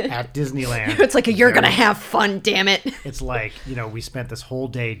energy at Disneyland. It's like, you're going to have fun, damn it. It's like, we spent this whole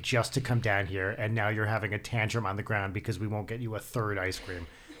day just to come down here, and now you're having a tantrum on the ground because we won't get you a third ice cream.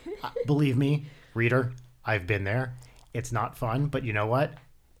 Believe me, reader, I've been there. It's not fun, but you know what?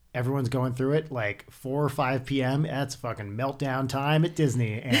 Everyone's going through it, like 4 or 5 p.m. That's fucking meltdown time at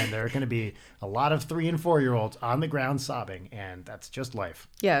Disney. And there are going to be a lot of 3 and 4-year-olds on the ground sobbing. And that's just life.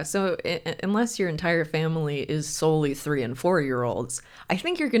 Yeah. So unless your entire family is solely 3 and 4-year-olds, I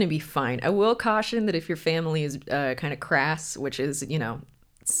think you're going to be fine. I will caution that if your family is kind of crass, which is,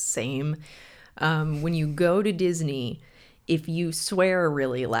 same, when you go to Disney, if you swear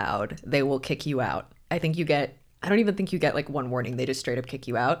really loud, they will kick you out. I don't even think you get like one warning. They just straight up kick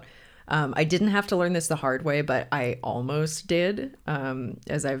you out. I didn't have to learn this the hard way, but I almost did.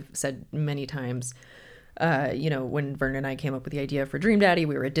 As I've said many times, when Vern and I came up with the idea for Dream Daddy,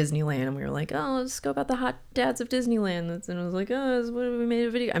 we were at Disneyland and we were like, oh, let's go about the hot dads of Disneyland. And I was like, oh, this is what we made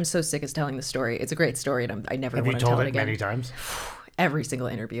a video. I'm so sick of telling the story. It's a great story and I never want to tell it again. Have you told it many times? Every single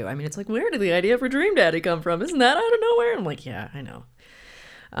interview. I mean, it's like, where did the idea for Dream Daddy come from? Isn't that out of nowhere? I'm like, yeah, I know.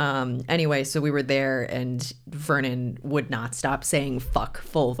 Anyway, so we were there and Vernon would not stop saying fuck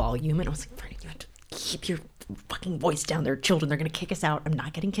full volume. And I was like, Vernon, you have to keep your fucking voice down. They're children. They're going to kick us out. I'm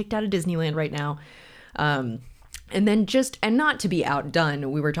not getting kicked out of Disneyland right now. And then and not to be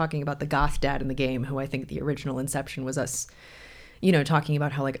outdone, we were talking about the goth dad in the game, who I think the original inception was us, talking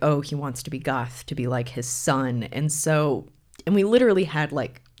about how like, oh, he wants to be goth to be like his son. And we literally had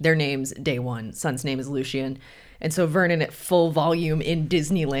like their names day one. Son's name is Lucian. And so Vernon at full volume in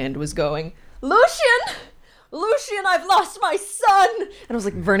Disneyland was going, Lucian, I've lost my son. And I was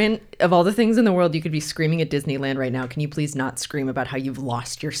like, Vernon, of all the things in the world you could be screaming at Disneyland right now, can you please not scream about how you've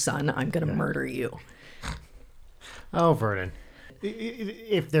lost your son? I'm going to murder you. Oh, Vernon.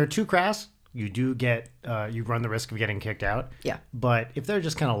 If they're too crass, you do you run the risk of getting kicked out. Yeah. But if they're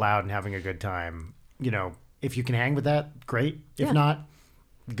just kind of loud and having a good time, if you can hang with that, great. If not,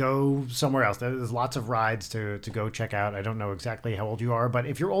 go somewhere else. There's lots of rides to go check out. I don't know exactly how old you are, but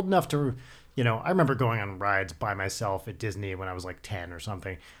if you're old enough to, I remember going on rides by myself at Disney when I was like 10 or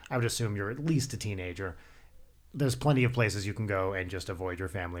something. I would assume you're at least a teenager. There's plenty of places you can go and just avoid your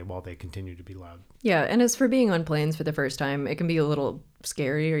family while they continue to be loud. Yeah, and as for being on planes for the first time, it can be a little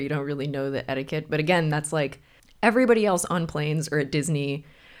scary or you don't really know the etiquette. But again, that's like everybody else on planes or at Disney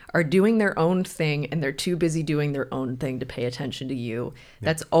are doing their own thing and they're too busy doing their own thing to pay attention to you. Yeah.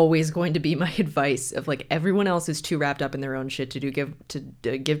 That's always going to be my advice of like, everyone else is too wrapped up in their own shit to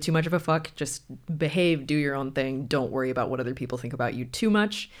give too much of a fuck. Just behave, do your own thing. Don't worry about what other people think about you too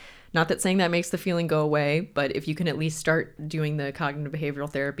much. Not that saying that makes the feeling go away, but if you can at least start doing the cognitive behavioral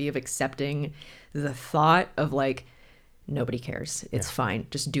therapy of accepting the thought of like, nobody cares. It's fine.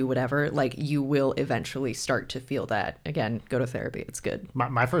 Just do whatever. Like, you will eventually start to feel that. Again, go to therapy. It's good.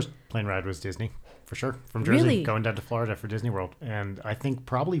 My first plane ride was Disney, for sure. From Jersey, really? Going down to Florida for Disney World. And I think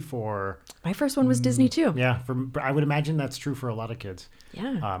probably my first one was Disney too. Yeah. I would imagine that's true for a lot of kids.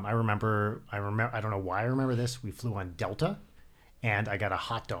 Yeah. I remember, I don't know why I remember this. We flew on Delta and I got a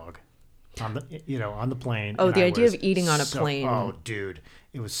hot dog on the plane. Oh, the idea of eating on a plane. Oh, dude.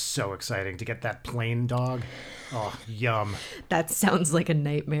 It was so exciting to get that plane dog. Oh, yum. That sounds like a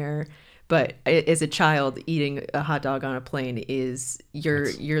nightmare. But as a child, eating a hot dog on a plane is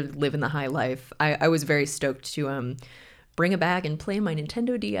you're living the high life. I was very stoked to bring a bag and play my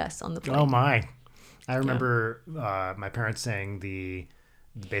Nintendo DS on the plane. Oh my! I remember my parents saying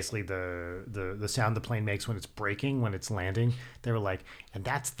basically the sound the plane makes when it's braking, when it's landing. They were like, and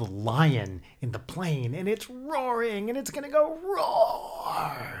that's the lion in the plane, and it's roaring, and it's gonna go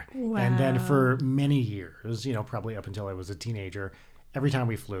roar. Wow. And then for many years, probably up until I was a teenager, every time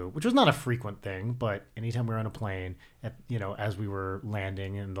we flew, which was not a frequent thing, but anytime we were on a plane, as we were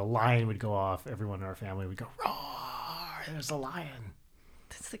landing and the lion would go off, everyone in our family would go, roar, there's a lion.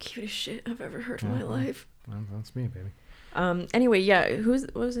 That's the cutest shit I've ever heard in my life. Well, that's me, baby. Anyway, yeah,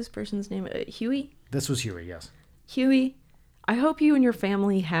 what was this person's name? Huey? This was Huey, yes. Huey, I hope you and your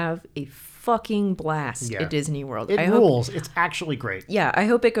family have a fucking blast Yeah. at Disney World. It I hope, rules. It's actually great. yeah, I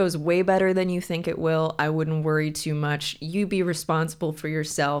hope it goes way better than you think it will. I wouldn't worry too much. You be responsible for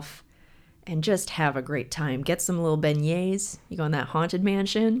yourself and just have a great time. Get some little beignets. You go in that haunted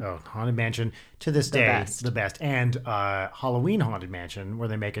mansion. Oh, Haunted Mansion, to this day, best. the best. And Halloween Haunted Mansion, where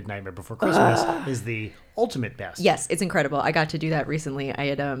they make it Nightmare Before Christmas, is the ultimate best. Yes, it's incredible. I got to do that recently. I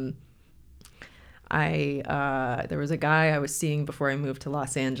had there was a guy I was seeing before I moved to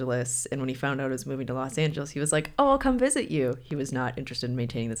Los Angeles, and when he found out I was moving to Los Angeles, he was like, "Oh, I'll come visit you." He was not interested in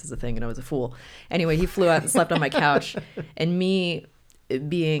maintaining this as a thing, and I was a fool. Anyway, he flew out and slept on my couch, and me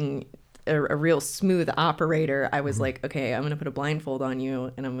being a real smooth operator, I was like, "Okay, I'm gonna put a blindfold on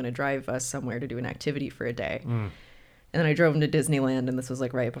you, and I'm gonna drive us somewhere to do an activity for a day." And then I drove him to Disneyland, and this was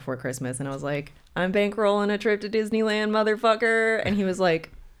like right before Christmas, and I was like, "I'm bankrolling a trip to Disneyland, motherfucker," and he was like,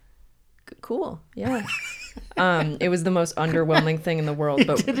 "Cool, yeah." It was the most underwhelming thing in the world,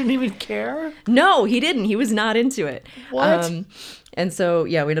 but Didn't even care? no, he didn't. He was not into it. What? And so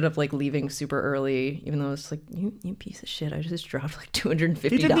yeah, we ended up like leaving super early, even though it's like you piece of shit. I just dropped like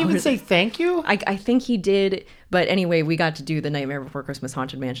 $250. He didn't even say thank you? I think he did, but anyway, we got to do the Nightmare Before Christmas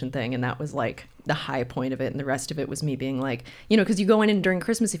Haunted Mansion thing, and that was like the high point of it. And the rest of it was me being like, because you go in and during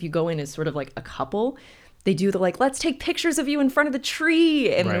Christmas, if you go in as sort of like a couple, they do the like, let's take pictures of you in front of the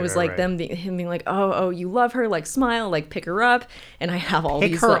tree, and Right, it was right, like right. him being like, oh, you love her, like smile, like pick her up, and I have all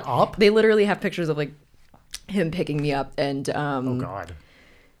Pick these her like, up? they literally have pictures of like him picking me up, and Oh, God.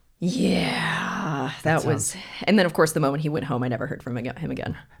 yeah, that was, and then of course the moment he went home, I never heard from him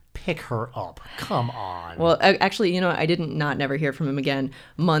again. Pick her up. Come on. Well, actually, I didn't not never hear from him again.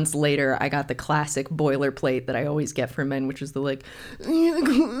 Months later, I got the classic boilerplate that I always get from men, which is the like, "You're the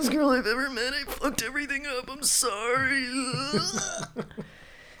coolest girl I've ever met. I fucked everything up. I'm sorry."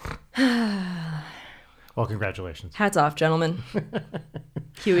 Well, congratulations. Hats off, gentlemen.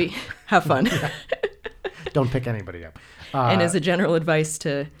 Huey, have fun. Don't pick anybody up. And as a general advice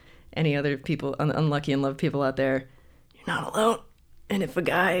to any other people, unlucky in love people out there, you're not alone. And if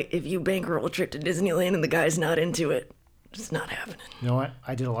you bankroll a trip to Disneyland and the guy's not into it, it's not happening. You know what?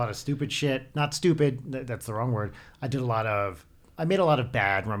 I did a lot of stupid shit. Not stupid. That's the wrong word. I made a lot of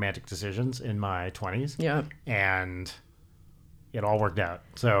bad romantic decisions in my 20s. Yeah. And it all worked out.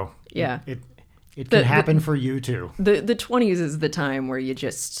 So Yeah. it can happen for you too. The 20s is the time where you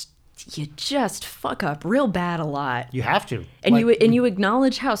just fuck up real bad a lot. You have to. And Like, you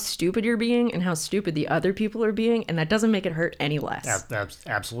acknowledge how stupid you're being and how stupid the other people are being, and that doesn't make it hurt any less. That's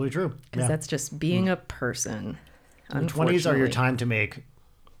absolutely true. Because that's just being a person. The 20s are your unfortunately. time to make,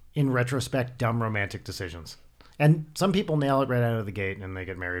 in retrospect, dumb romantic decisions. And some people nail it right out of the gate and they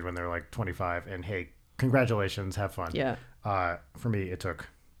get married when they're like 25. And hey, congratulations, have fun. Yeah. For me, it took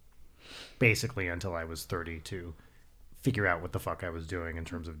basically until I was 30 to figure out what the fuck I was doing in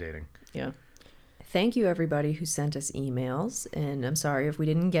terms of dating. Yeah. Thank you, everybody who sent us emails. And I'm sorry if we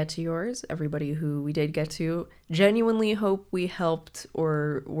didn't get to yours. Everybody who we did get to, genuinely hope we helped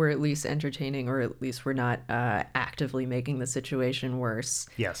or were at least entertaining, or at least we're not actively making the situation worse.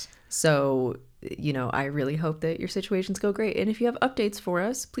 Yes. So, I really hope that your situations go great. And if you have updates for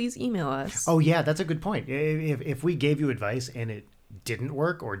us, please email us. Oh, yeah, that's a good point. If we gave you advice and it didn't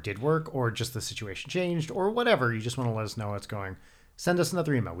work or did work or just the situation changed or whatever, you just want to let us know how it's going, send us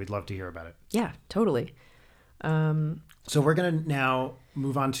another email. We'd love to hear about it. Yeah, totally. So we're going to now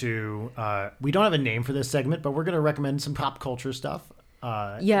move on to, we don't have a name for this segment, but we're going to recommend some pop culture stuff.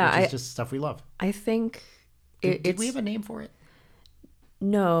 Yeah, which is just stuff we love. I think Did we have a name for it?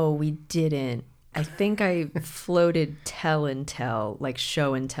 No, we didn't. I think I floated tell and tell, like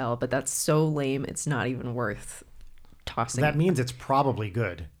show and tell, but that's so lame it's not even worth tossing. That means it's probably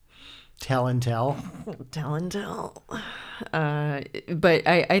good. Tell and tell. Tell and tell. But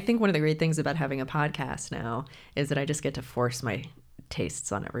I think one of the great things about having a podcast now is that I just get to force my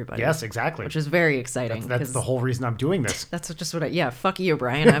tastes on everybody. Yes, exactly. Which is very exciting. That's the whole reason I'm doing this. That's just what fuck you,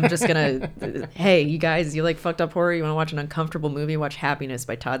 Brian. I'm just gonna, hey, you guys, you like fucked up horror? You want to watch an uncomfortable movie? Watch Happiness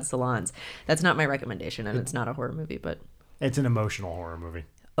by Todd Solondz. That's not my recommendation, and it's not a horror movie, but. It's an emotional horror movie.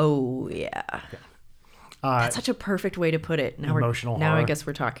 Oh, yeah. That's such a perfect way to put it. Now Emotional Now I horror. guess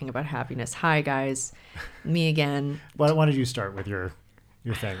we're talking about happiness. Hi, guys. Me again. Why did you start with your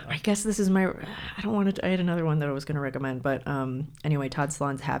thing? I guess this is my. I don't want to. I had another one that I was going to recommend, but anyway, Todd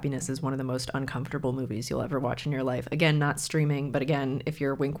Solondz Happiness is one of the most uncomfortable movies you'll ever watch in your life. Again, not streaming, but again, if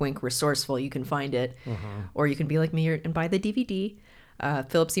you're wink wink resourceful, you can find it, or you can be like me and buy the DVD.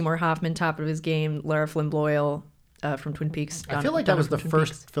 Philip Seymour Hoffman, top of his game. Lara Flynn Boyle from Twin Peaks. I feel like that was the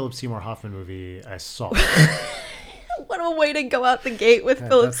first Philip Seymour Hoffman movie I saw. What a way to go out the gate with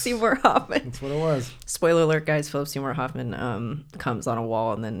Philip that's- Seymour Hoffman. That's what it was. Spoiler alert, guys, Philip Seymour Hoffman comes on a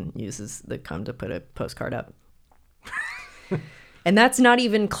wall and then uses the cum to put a postcard up. And that's not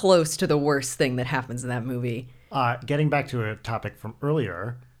even close to the worst thing that happens in that movie. Getting back to a topic from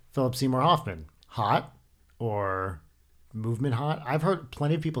earlier, Philip Seymour Hoffman, hot or movement hot? I've heard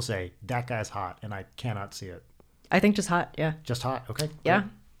plenty of people say that guy's hot, and I cannot see it. I think just hot, yeah. Just hot, okay? Yeah.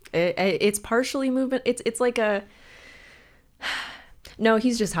 It's partially movement. It's like a... No,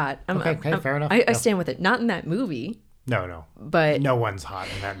 he's just hot. Okay, fair enough. I Yeah. stand with it. Not in that movie, No. but No one's hot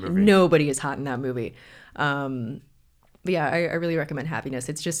in that movie. nobody is hot in that movie. But yeah, I really recommend Happiness.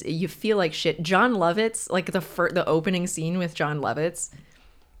 It's just, you feel like shit. John Lovitz, like the opening scene with John Lovitz,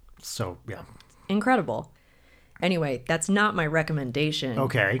 So, yeah. incredible. Anyway, that's not my recommendation.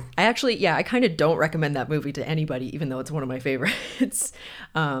 Okay. I kind of don't recommend that movie to anybody, even though it's one of my favorites.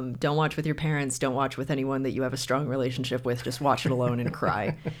 Don't watch with your parents. Don't watch with anyone that you have a strong relationship with. Just watch it alone and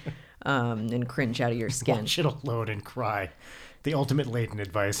cry and cringe out of your skin. Watch it alone and cry. The ultimate Leighton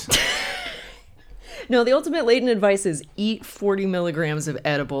advice. No, the ultimate Leighton advice is eat 40 milligrams of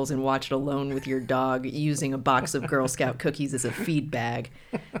edibles and watch it alone with your dog using a box of Girl Scout cookies as a feed bag.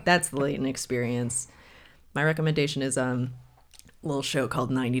 That's the Leighton experience. My recommendation is a little show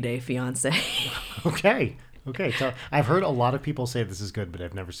called 90 Day Fiancé. Okay. So I've heard a lot of people say this is good, but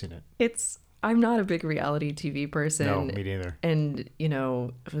I've never seen it. I'm not a big reality TV person. No, me neither. And,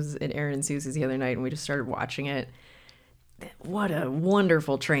 it was at Aaron and Susie's the other night and we just started watching it. What a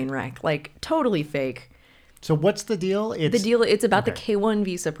wonderful train wreck. Like, totally fake. So what's the deal? It's about the okay. K-1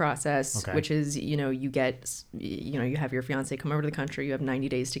 visa process, Okay. which is, you have your fiance come over to the country, you have 90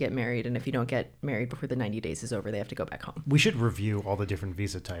 days to get married, and if you don't get married before the 90 days is over, they have to go back home. We should review all the different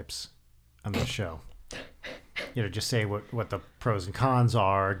visa types on this show. Just say what the pros and cons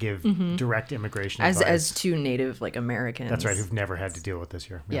are, give direct immigration advice. As two native, Americans. That's right, who've never had to deal with this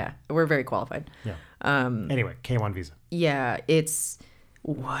here. Yeah, we're very qualified. Yeah. Anyway, K-1 visa. Yeah,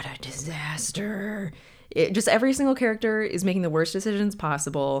 what a disaster. Just every single character is making the worst decisions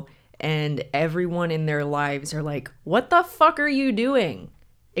possible, and everyone in their lives are like, what the fuck are you doing?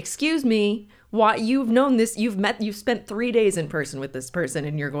 Excuse me, why? You've known this, you've spent 3 days in person with this person,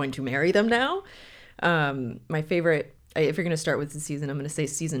 and you're going to marry them now? My favorite, if you're going to start with the season, I'm going to say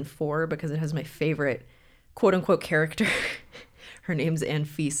season 4, because it has my favorite quote-unquote character. Her name's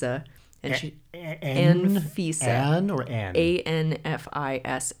Anfisa. And Anfisa. Anne or Anne?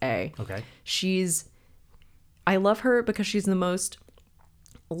 Anfisa. Okay. I love her because she's the most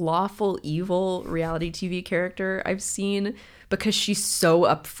lawful evil reality TV character I've seen, because she's so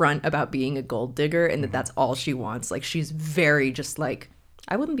upfront about being a gold digger and that's all she wants. Like, she's very just like,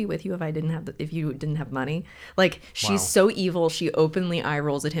 I wouldn't be with you if you didn't have money. Like, she's Wow. so evil. She openly eye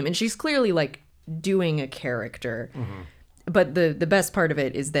rolls at him, and she's clearly doing a character. But the best part of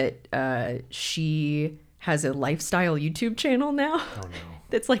it is that she has a lifestyle YouTube channel now. Oh, no.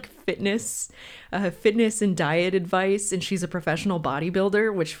 That's fitness and diet advice, and she's a professional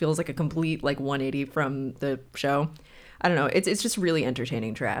bodybuilder, which feels like a complete 180 from the show. I don't know. It's just really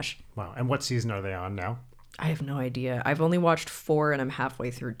entertaining trash. Wow. And what season are they on now? I have no idea. I've only watched 4 and I'm halfway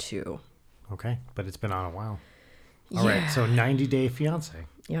through 2. Okay, but it's been on a while. All right, so 90 Day Fiancé.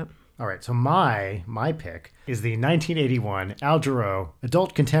 Yep. All right, so my pick is the 1981 Al Jarreau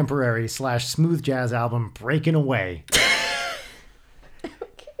adult contemporary / smooth jazz album Breaking Away.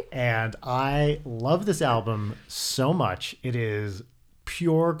 And I love this album so much. It is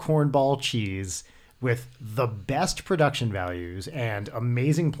pure cornball cheese with the best production values and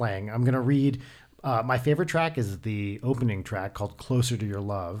amazing playing. I'm going to read. My favorite track is the opening track called "Closer to Your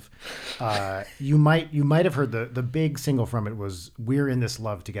Love." You might have heard the big single from it was "We're in This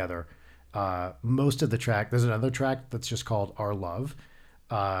Love Together." Most of the track, there's another track that's just called "Our Love."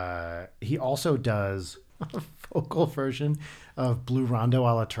 He also does a vocal version of "Blue Rondo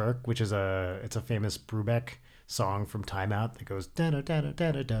a la Turk," which is a famous Brubeck song from Time Out that goes and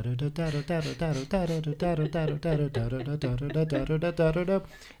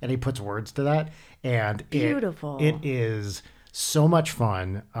he puts words to that, and Beautiful. It is so much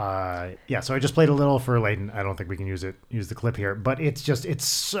fun. So I just played a little for Leighton. I don't think we can use the clip here, but it's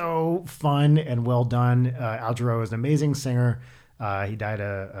so fun and well done. Al Jarreau is an amazing singer. He died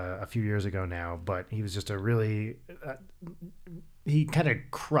a few years ago now, but he was just a really he kind of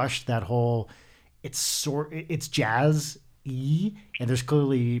crushed that whole. It's jazz-y, and there's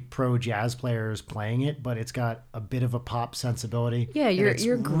clearly pro jazz players playing it, but it's got a bit of a pop sensibility. Yeah,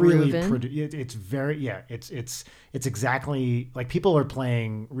 you're really grooving. it's very it's exactly like people are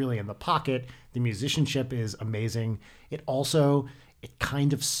playing really in the pocket. The musicianship is amazing. It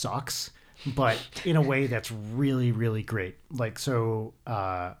kind of sucks. but in a way that's really, really great. Like, so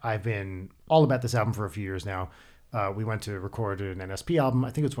I've been all about this album for a few years now. We went to record an NSP album.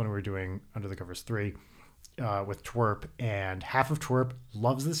 I think it's when we were doing Under the Covers 3 with Twerp, and half of Twerp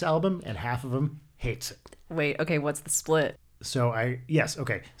loves this album and half of them hates it. Wait, okay, what's the split? So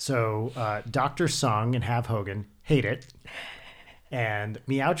Dr. Sung and Hav Hogan hate it, and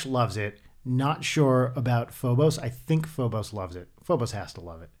Meowch loves it. Not sure about Phobos. I think Phobos loves it. Phobos has to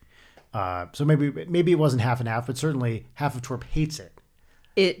love it. So maybe it wasn't half and half, but certainly half of Twerp hates it.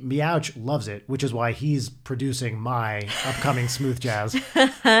 Meowch loves it, which is why he's producing my upcoming smooth jazz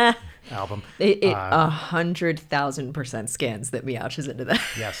album. 100,000% scans that Meowch is into that.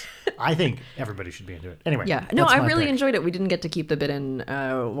 Yes, I think everybody should be into it. Anyway, yeah, no, I really enjoyed it. We didn't get to keep the bit in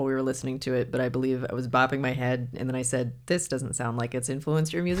while we were listening to it, but I believe I was bobbing my head, and then I said, "This doesn't sound like it's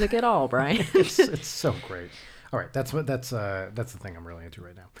influenced your music at all, Brian." It's so great. All right, that's the thing I'm really into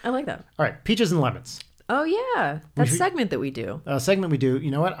right now. I like that. All right, Peaches and Lemons. Oh yeah, that segment that we do. Segment we do.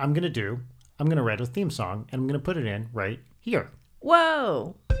 You know what I'm gonna do? I'm gonna write a theme song and I'm gonna put it in right here.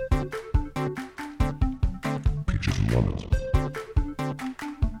 Whoa. Peaches and Lemons.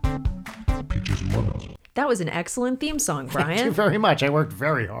 Peaches and Lemons. That was an excellent theme song, Brian. Thank you very much. I worked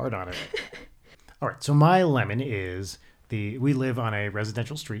very hard on it. All right, so my lemon is we live on a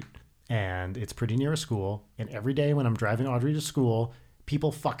residential street and it's pretty near a school. And every day when I'm driving Audrey to school,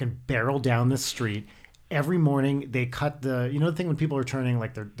 people fucking barrel down this street. Every morning they cut the thing when people are turning,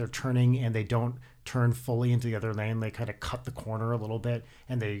 like they're turning and they don't turn fully into the other lane. They kind of cut the corner a little bit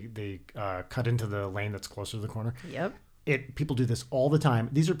and they cut into the lane that's closer to the corner. Yep. People do this all the time.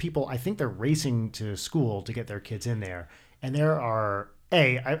 These are people, I think they're racing to school to get their kids in there. And there are,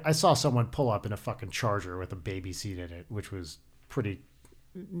 I saw someone pull up in a fucking Charger with a baby seat in it, which was pretty,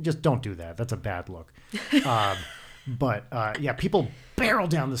 just don't do that. That's a bad look. But people barrel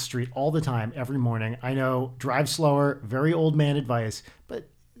down the street all the time, every morning. I know, drive slower, very old man advice, but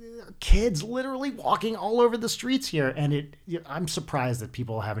kids literally walking all over the streets here. And I'm surprised that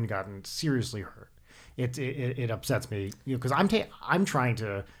people haven't gotten seriously hurt. It upsets me, because I'm trying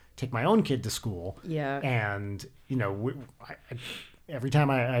to take my own kid to school. Yeah. And, every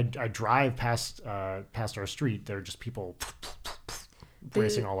time I drive past our street, there are just people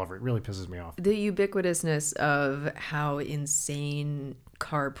racing all over. It really pisses me off. The ubiquitousness of how insane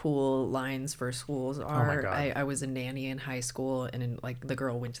carpool lines for schools are. Oh my God. I was a nanny in high school, and the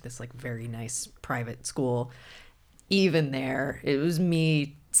girl went to this very nice private school. Even there, it was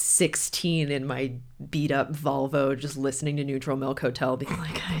me 16 in my beat up Volvo just listening to Neutral Milk Hotel being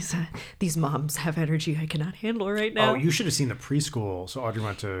like, guys, these moms have energy I cannot handle right now. Oh, you should have seen the preschool. So Audrey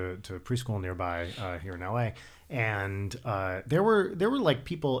went to preschool nearby here in LA, and there were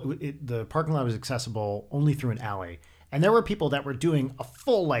people. The parking lot was accessible only through an alley, and there were people that were doing a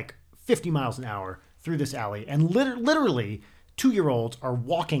full 50 miles an hour through this alley, and literally 2-year-olds are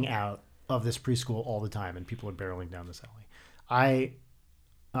walking out of this preschool all the time, and people are barreling down this alley.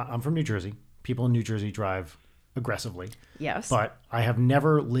 I'm from New Jersey. People in New Jersey drive aggressively. Yes. But I have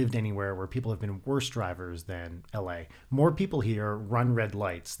never lived anywhere where people have been worse drivers than LA. More people here run red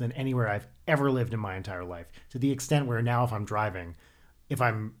lights than anywhere I've ever lived in my entire life. To the extent where now if I'm driving,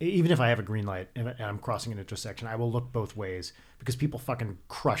 even if I have a green light and I'm crossing an intersection, I will look both ways because people fucking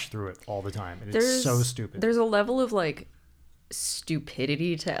crush through it all the time. And it's so stupid. There's a level of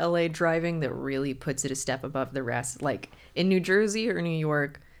stupidity to LA driving that really puts it a step above the rest. In New Jersey or New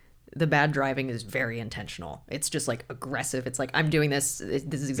York, the bad driving is very intentional. It's just aggressive. It's I'm doing this.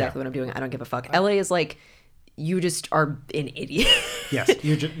 This is exactly what I'm doing. I don't give a fuck. LA is you just are an idiot. Yes,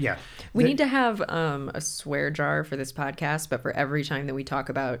 you're just We need to have a swear jar for this podcast, but for every time that we talk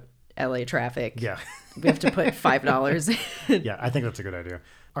about LA traffic, we have to put $5. Yeah, I think that's a good idea.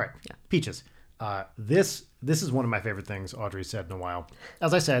 All right, Peaches. This is one of my favorite things Audrey said in a while.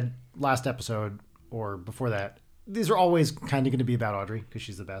 As I said last episode or before that, these are always kind of going to be about Audrey because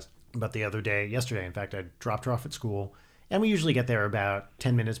she's the best. But yesterday, in fact, I dropped her off at school, and we usually get there about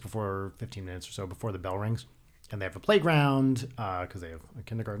 10 minutes 15 minutes or so before the bell rings. And they have a playground because they have a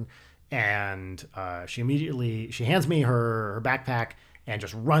kindergarten. And she hands me her backpack and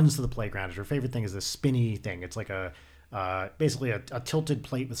just runs to the playground. And her favorite thing is this spinny thing. It's basically a tilted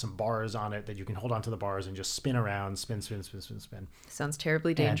plate with some bars on it that you can hold onto the bars and just spin around, spin. Sounds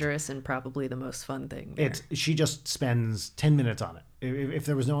terribly dangerous and probably the most fun thing there. She just spends 10 minutes on it. If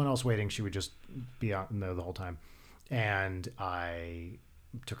there was no one else waiting, she would just be out in there the whole time. And I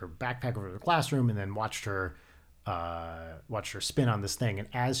took her backpack over to the classroom and then watched her spin on this thing. And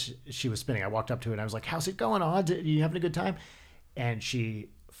as she was spinning, I walked up to it and I was like, "How's it going, Aud? Are you having a good time?" And she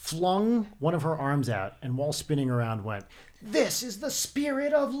flung one of her arms out, and while spinning around went, "This is the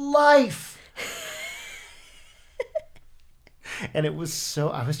spirit of life." And it was so,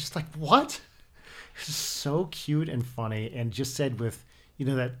 I was just like, what? It was so cute and funny, and just said with,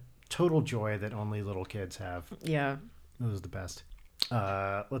 that total joy that only little kids have. Yeah. It was the best.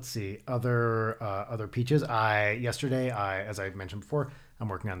 Let's see. Other peaches. Yesterday, as I mentioned before, I'm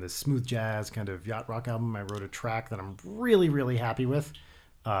working on this smooth jazz kind of yacht rock album. I wrote a track that I'm really, really happy with.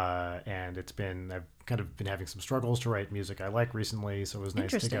 And I've kind of been having some struggles to write music I like recently. So it was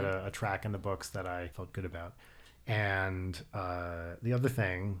nice to get a track in the books that I felt good about. And the other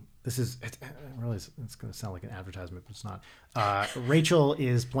thing, it's going to sound like an advertisement, but it's not. Rachel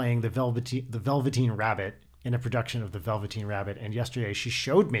is playing the Velveteen Rabbit in a production of The Velveteen Rabbit. And yesterday she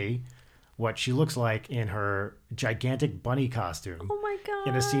showed me what she looks like in her gigantic bunny costume. Oh my God.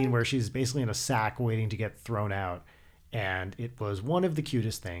 In a scene where she's basically in a sack waiting to get thrown out. And it was one of the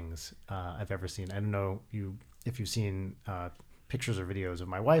cutest things I've ever seen. I don't know if you've seen pictures or videos of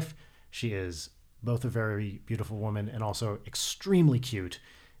my wife. She is both a very beautiful woman and also extremely cute.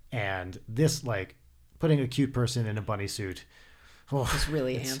 And this, putting a cute person in a bunny suit, just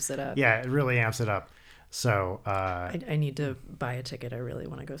really amps it up. Yeah, it really amps it up. So I need to buy a ticket. I really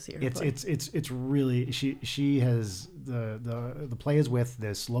want to go see her. It's really she has the play is with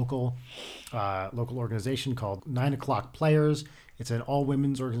this local organization called 9 O'Clock Players. It's an all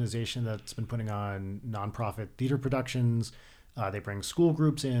women's organization that's been putting on nonprofit theater productions. They bring school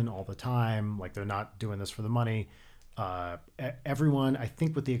groups in all the time. They're not doing this for the money. Everyone, I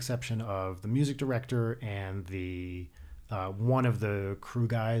think, with the exception of the music director and the one of the crew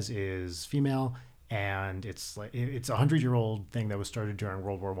guys is female. And it's a 100-year-old thing that was started during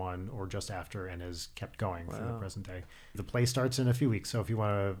World War I or just after and has kept going for the present day. The play starts in a few weeks, so if you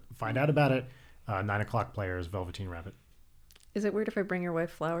want to find out about it, 9 O'Clock Players, Velveteen Rabbit. Is it weird if I bring your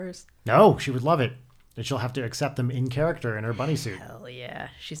wife flowers? No, she would love it. And she'll have to accept them in character in her bunny suit. Hell yeah.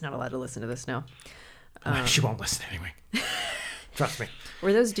 She's not allowed to listen to this now. She won't listen anyway. Trust me.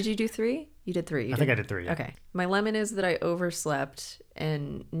 Did you do 3? You did 3. I think I did 3. Yeah. Okay. My lemon is that I overslept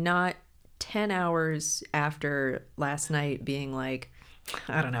and not 10 hours after last night being like,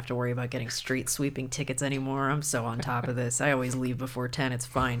 I don't have to worry about getting street sweeping tickets anymore. I'm so on top of this. I always leave before 10. It's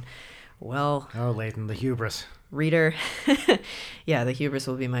fine. Well. Oh, Leighton, the hubris. Reader. Yeah, the hubris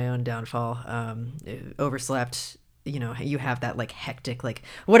will be my own downfall. Overslept. You have that hectic,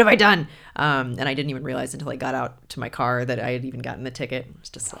 what have I done? And I didn't even realize until I got out to my car that I had even gotten the ticket. It was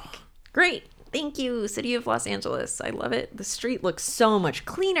just great. Thank you, City of Los Angeles. I love it. The street looks so much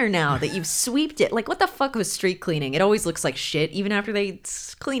cleaner now that you've sweeped it. What the fuck was street cleaning? It always looks like shit, even after they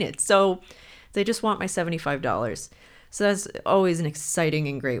clean it. So they just want my $75. So that's always an exciting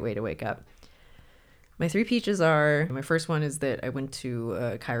and great way to wake up. My 3 peaches are, my first one is that I went to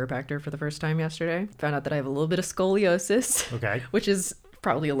a chiropractor for the first time yesterday. Found out that I have a little bit of scoliosis. Okay. Which is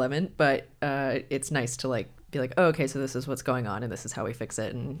probably a lemon, but it's nice to be like, oh, okay, so this is what's going on and this is how we fix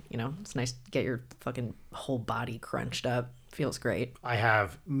it. And, it's nice to get your fucking whole body crunched up. Feels great. I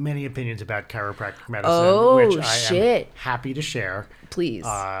have many opinions about chiropractic medicine, which I am happy to share. Please.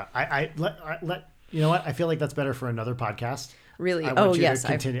 You know what? I feel like that's better for another podcast. Really? I want you to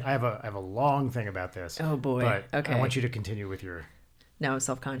continue. I have a long thing about this. Oh boy. But okay. I want you to continue with your. Now I'm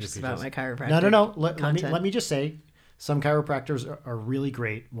self-conscious about my chiropractor. No. Let me just say, some chiropractors are really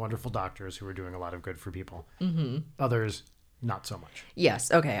great, wonderful doctors who are doing a lot of good for people. Mm-hmm. Others, not so much.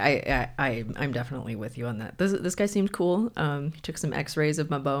 Yes. Okay. I'm definitely with you on that. This guy seemed cool. He took some X-rays of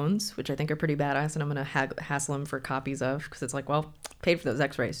my bones, which I think are pretty badass, and I'm gonna hassle him for copies of because it's paid for those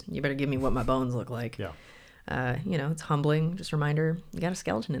X-rays. You better give me what my bones look like. Yeah. It's humbling. Just a reminder, you got a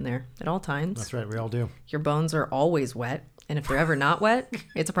skeleton in there at all times. That's right. We all do. Your bones are always wet. And if they're ever not wet,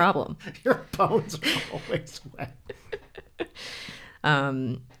 it's a problem. Your bones are always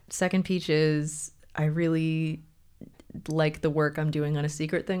wet. Second peach is I really like the work I'm doing on a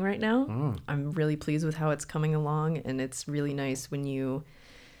secret thing right now. I'm really pleased with how it's coming along. And it's really nice when you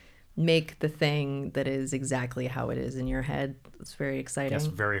make the thing that is exactly how it is in your head. It's very exciting. That's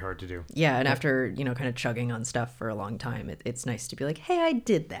very hard to do. Yeah, and after, kind of chugging on stuff for a long time, it's nice to be like, hey, I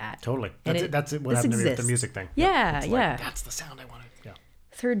did that. Totally. That's what happened to me with the music thing. Yeah, yeah. That's the sound I wanted. Yeah.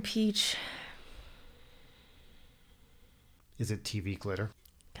 Third peach. Is it TV glitter?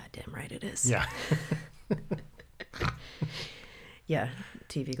 Goddamn right it is. Yeah. Yeah,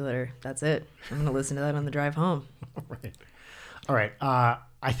 TV glitter. That's it. I'm going to listen to that on the drive home. Right. All right.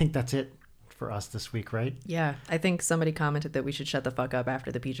 I think that's it for us this week, right? Yeah. I think somebody commented that we should shut the fuck up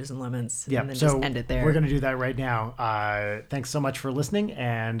after the peaches and lemons. Yeah. And then so just end it there. We're going to do that right now. Thanks so much for listening,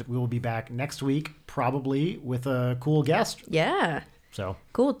 and we will be back next week, probably with a cool guest. Yeah. So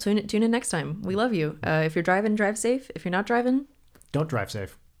Cool. Tune in next time. We love you. If you're driving, drive safe. If you're not driving, don't drive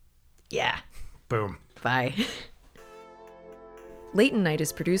safe. yeah. Boom. Bye. Leighton Night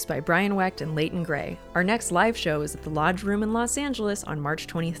is produced by Brian Wecht and Leighton Gray. Our next live show is at the Lodge Room in Los Angeles on March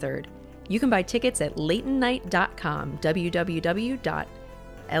 23rd. You can buy tickets at leightonnight.com,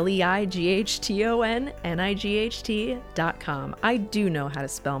 www.leightonnight.com. I do know how to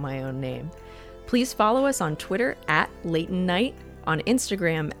spell my own name. Please follow us on Twitter at Leighton Night, on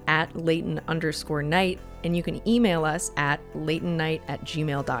Instagram at Leighton_Night, and you can email us at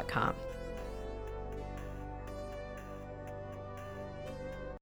leightonnight@gmail.com.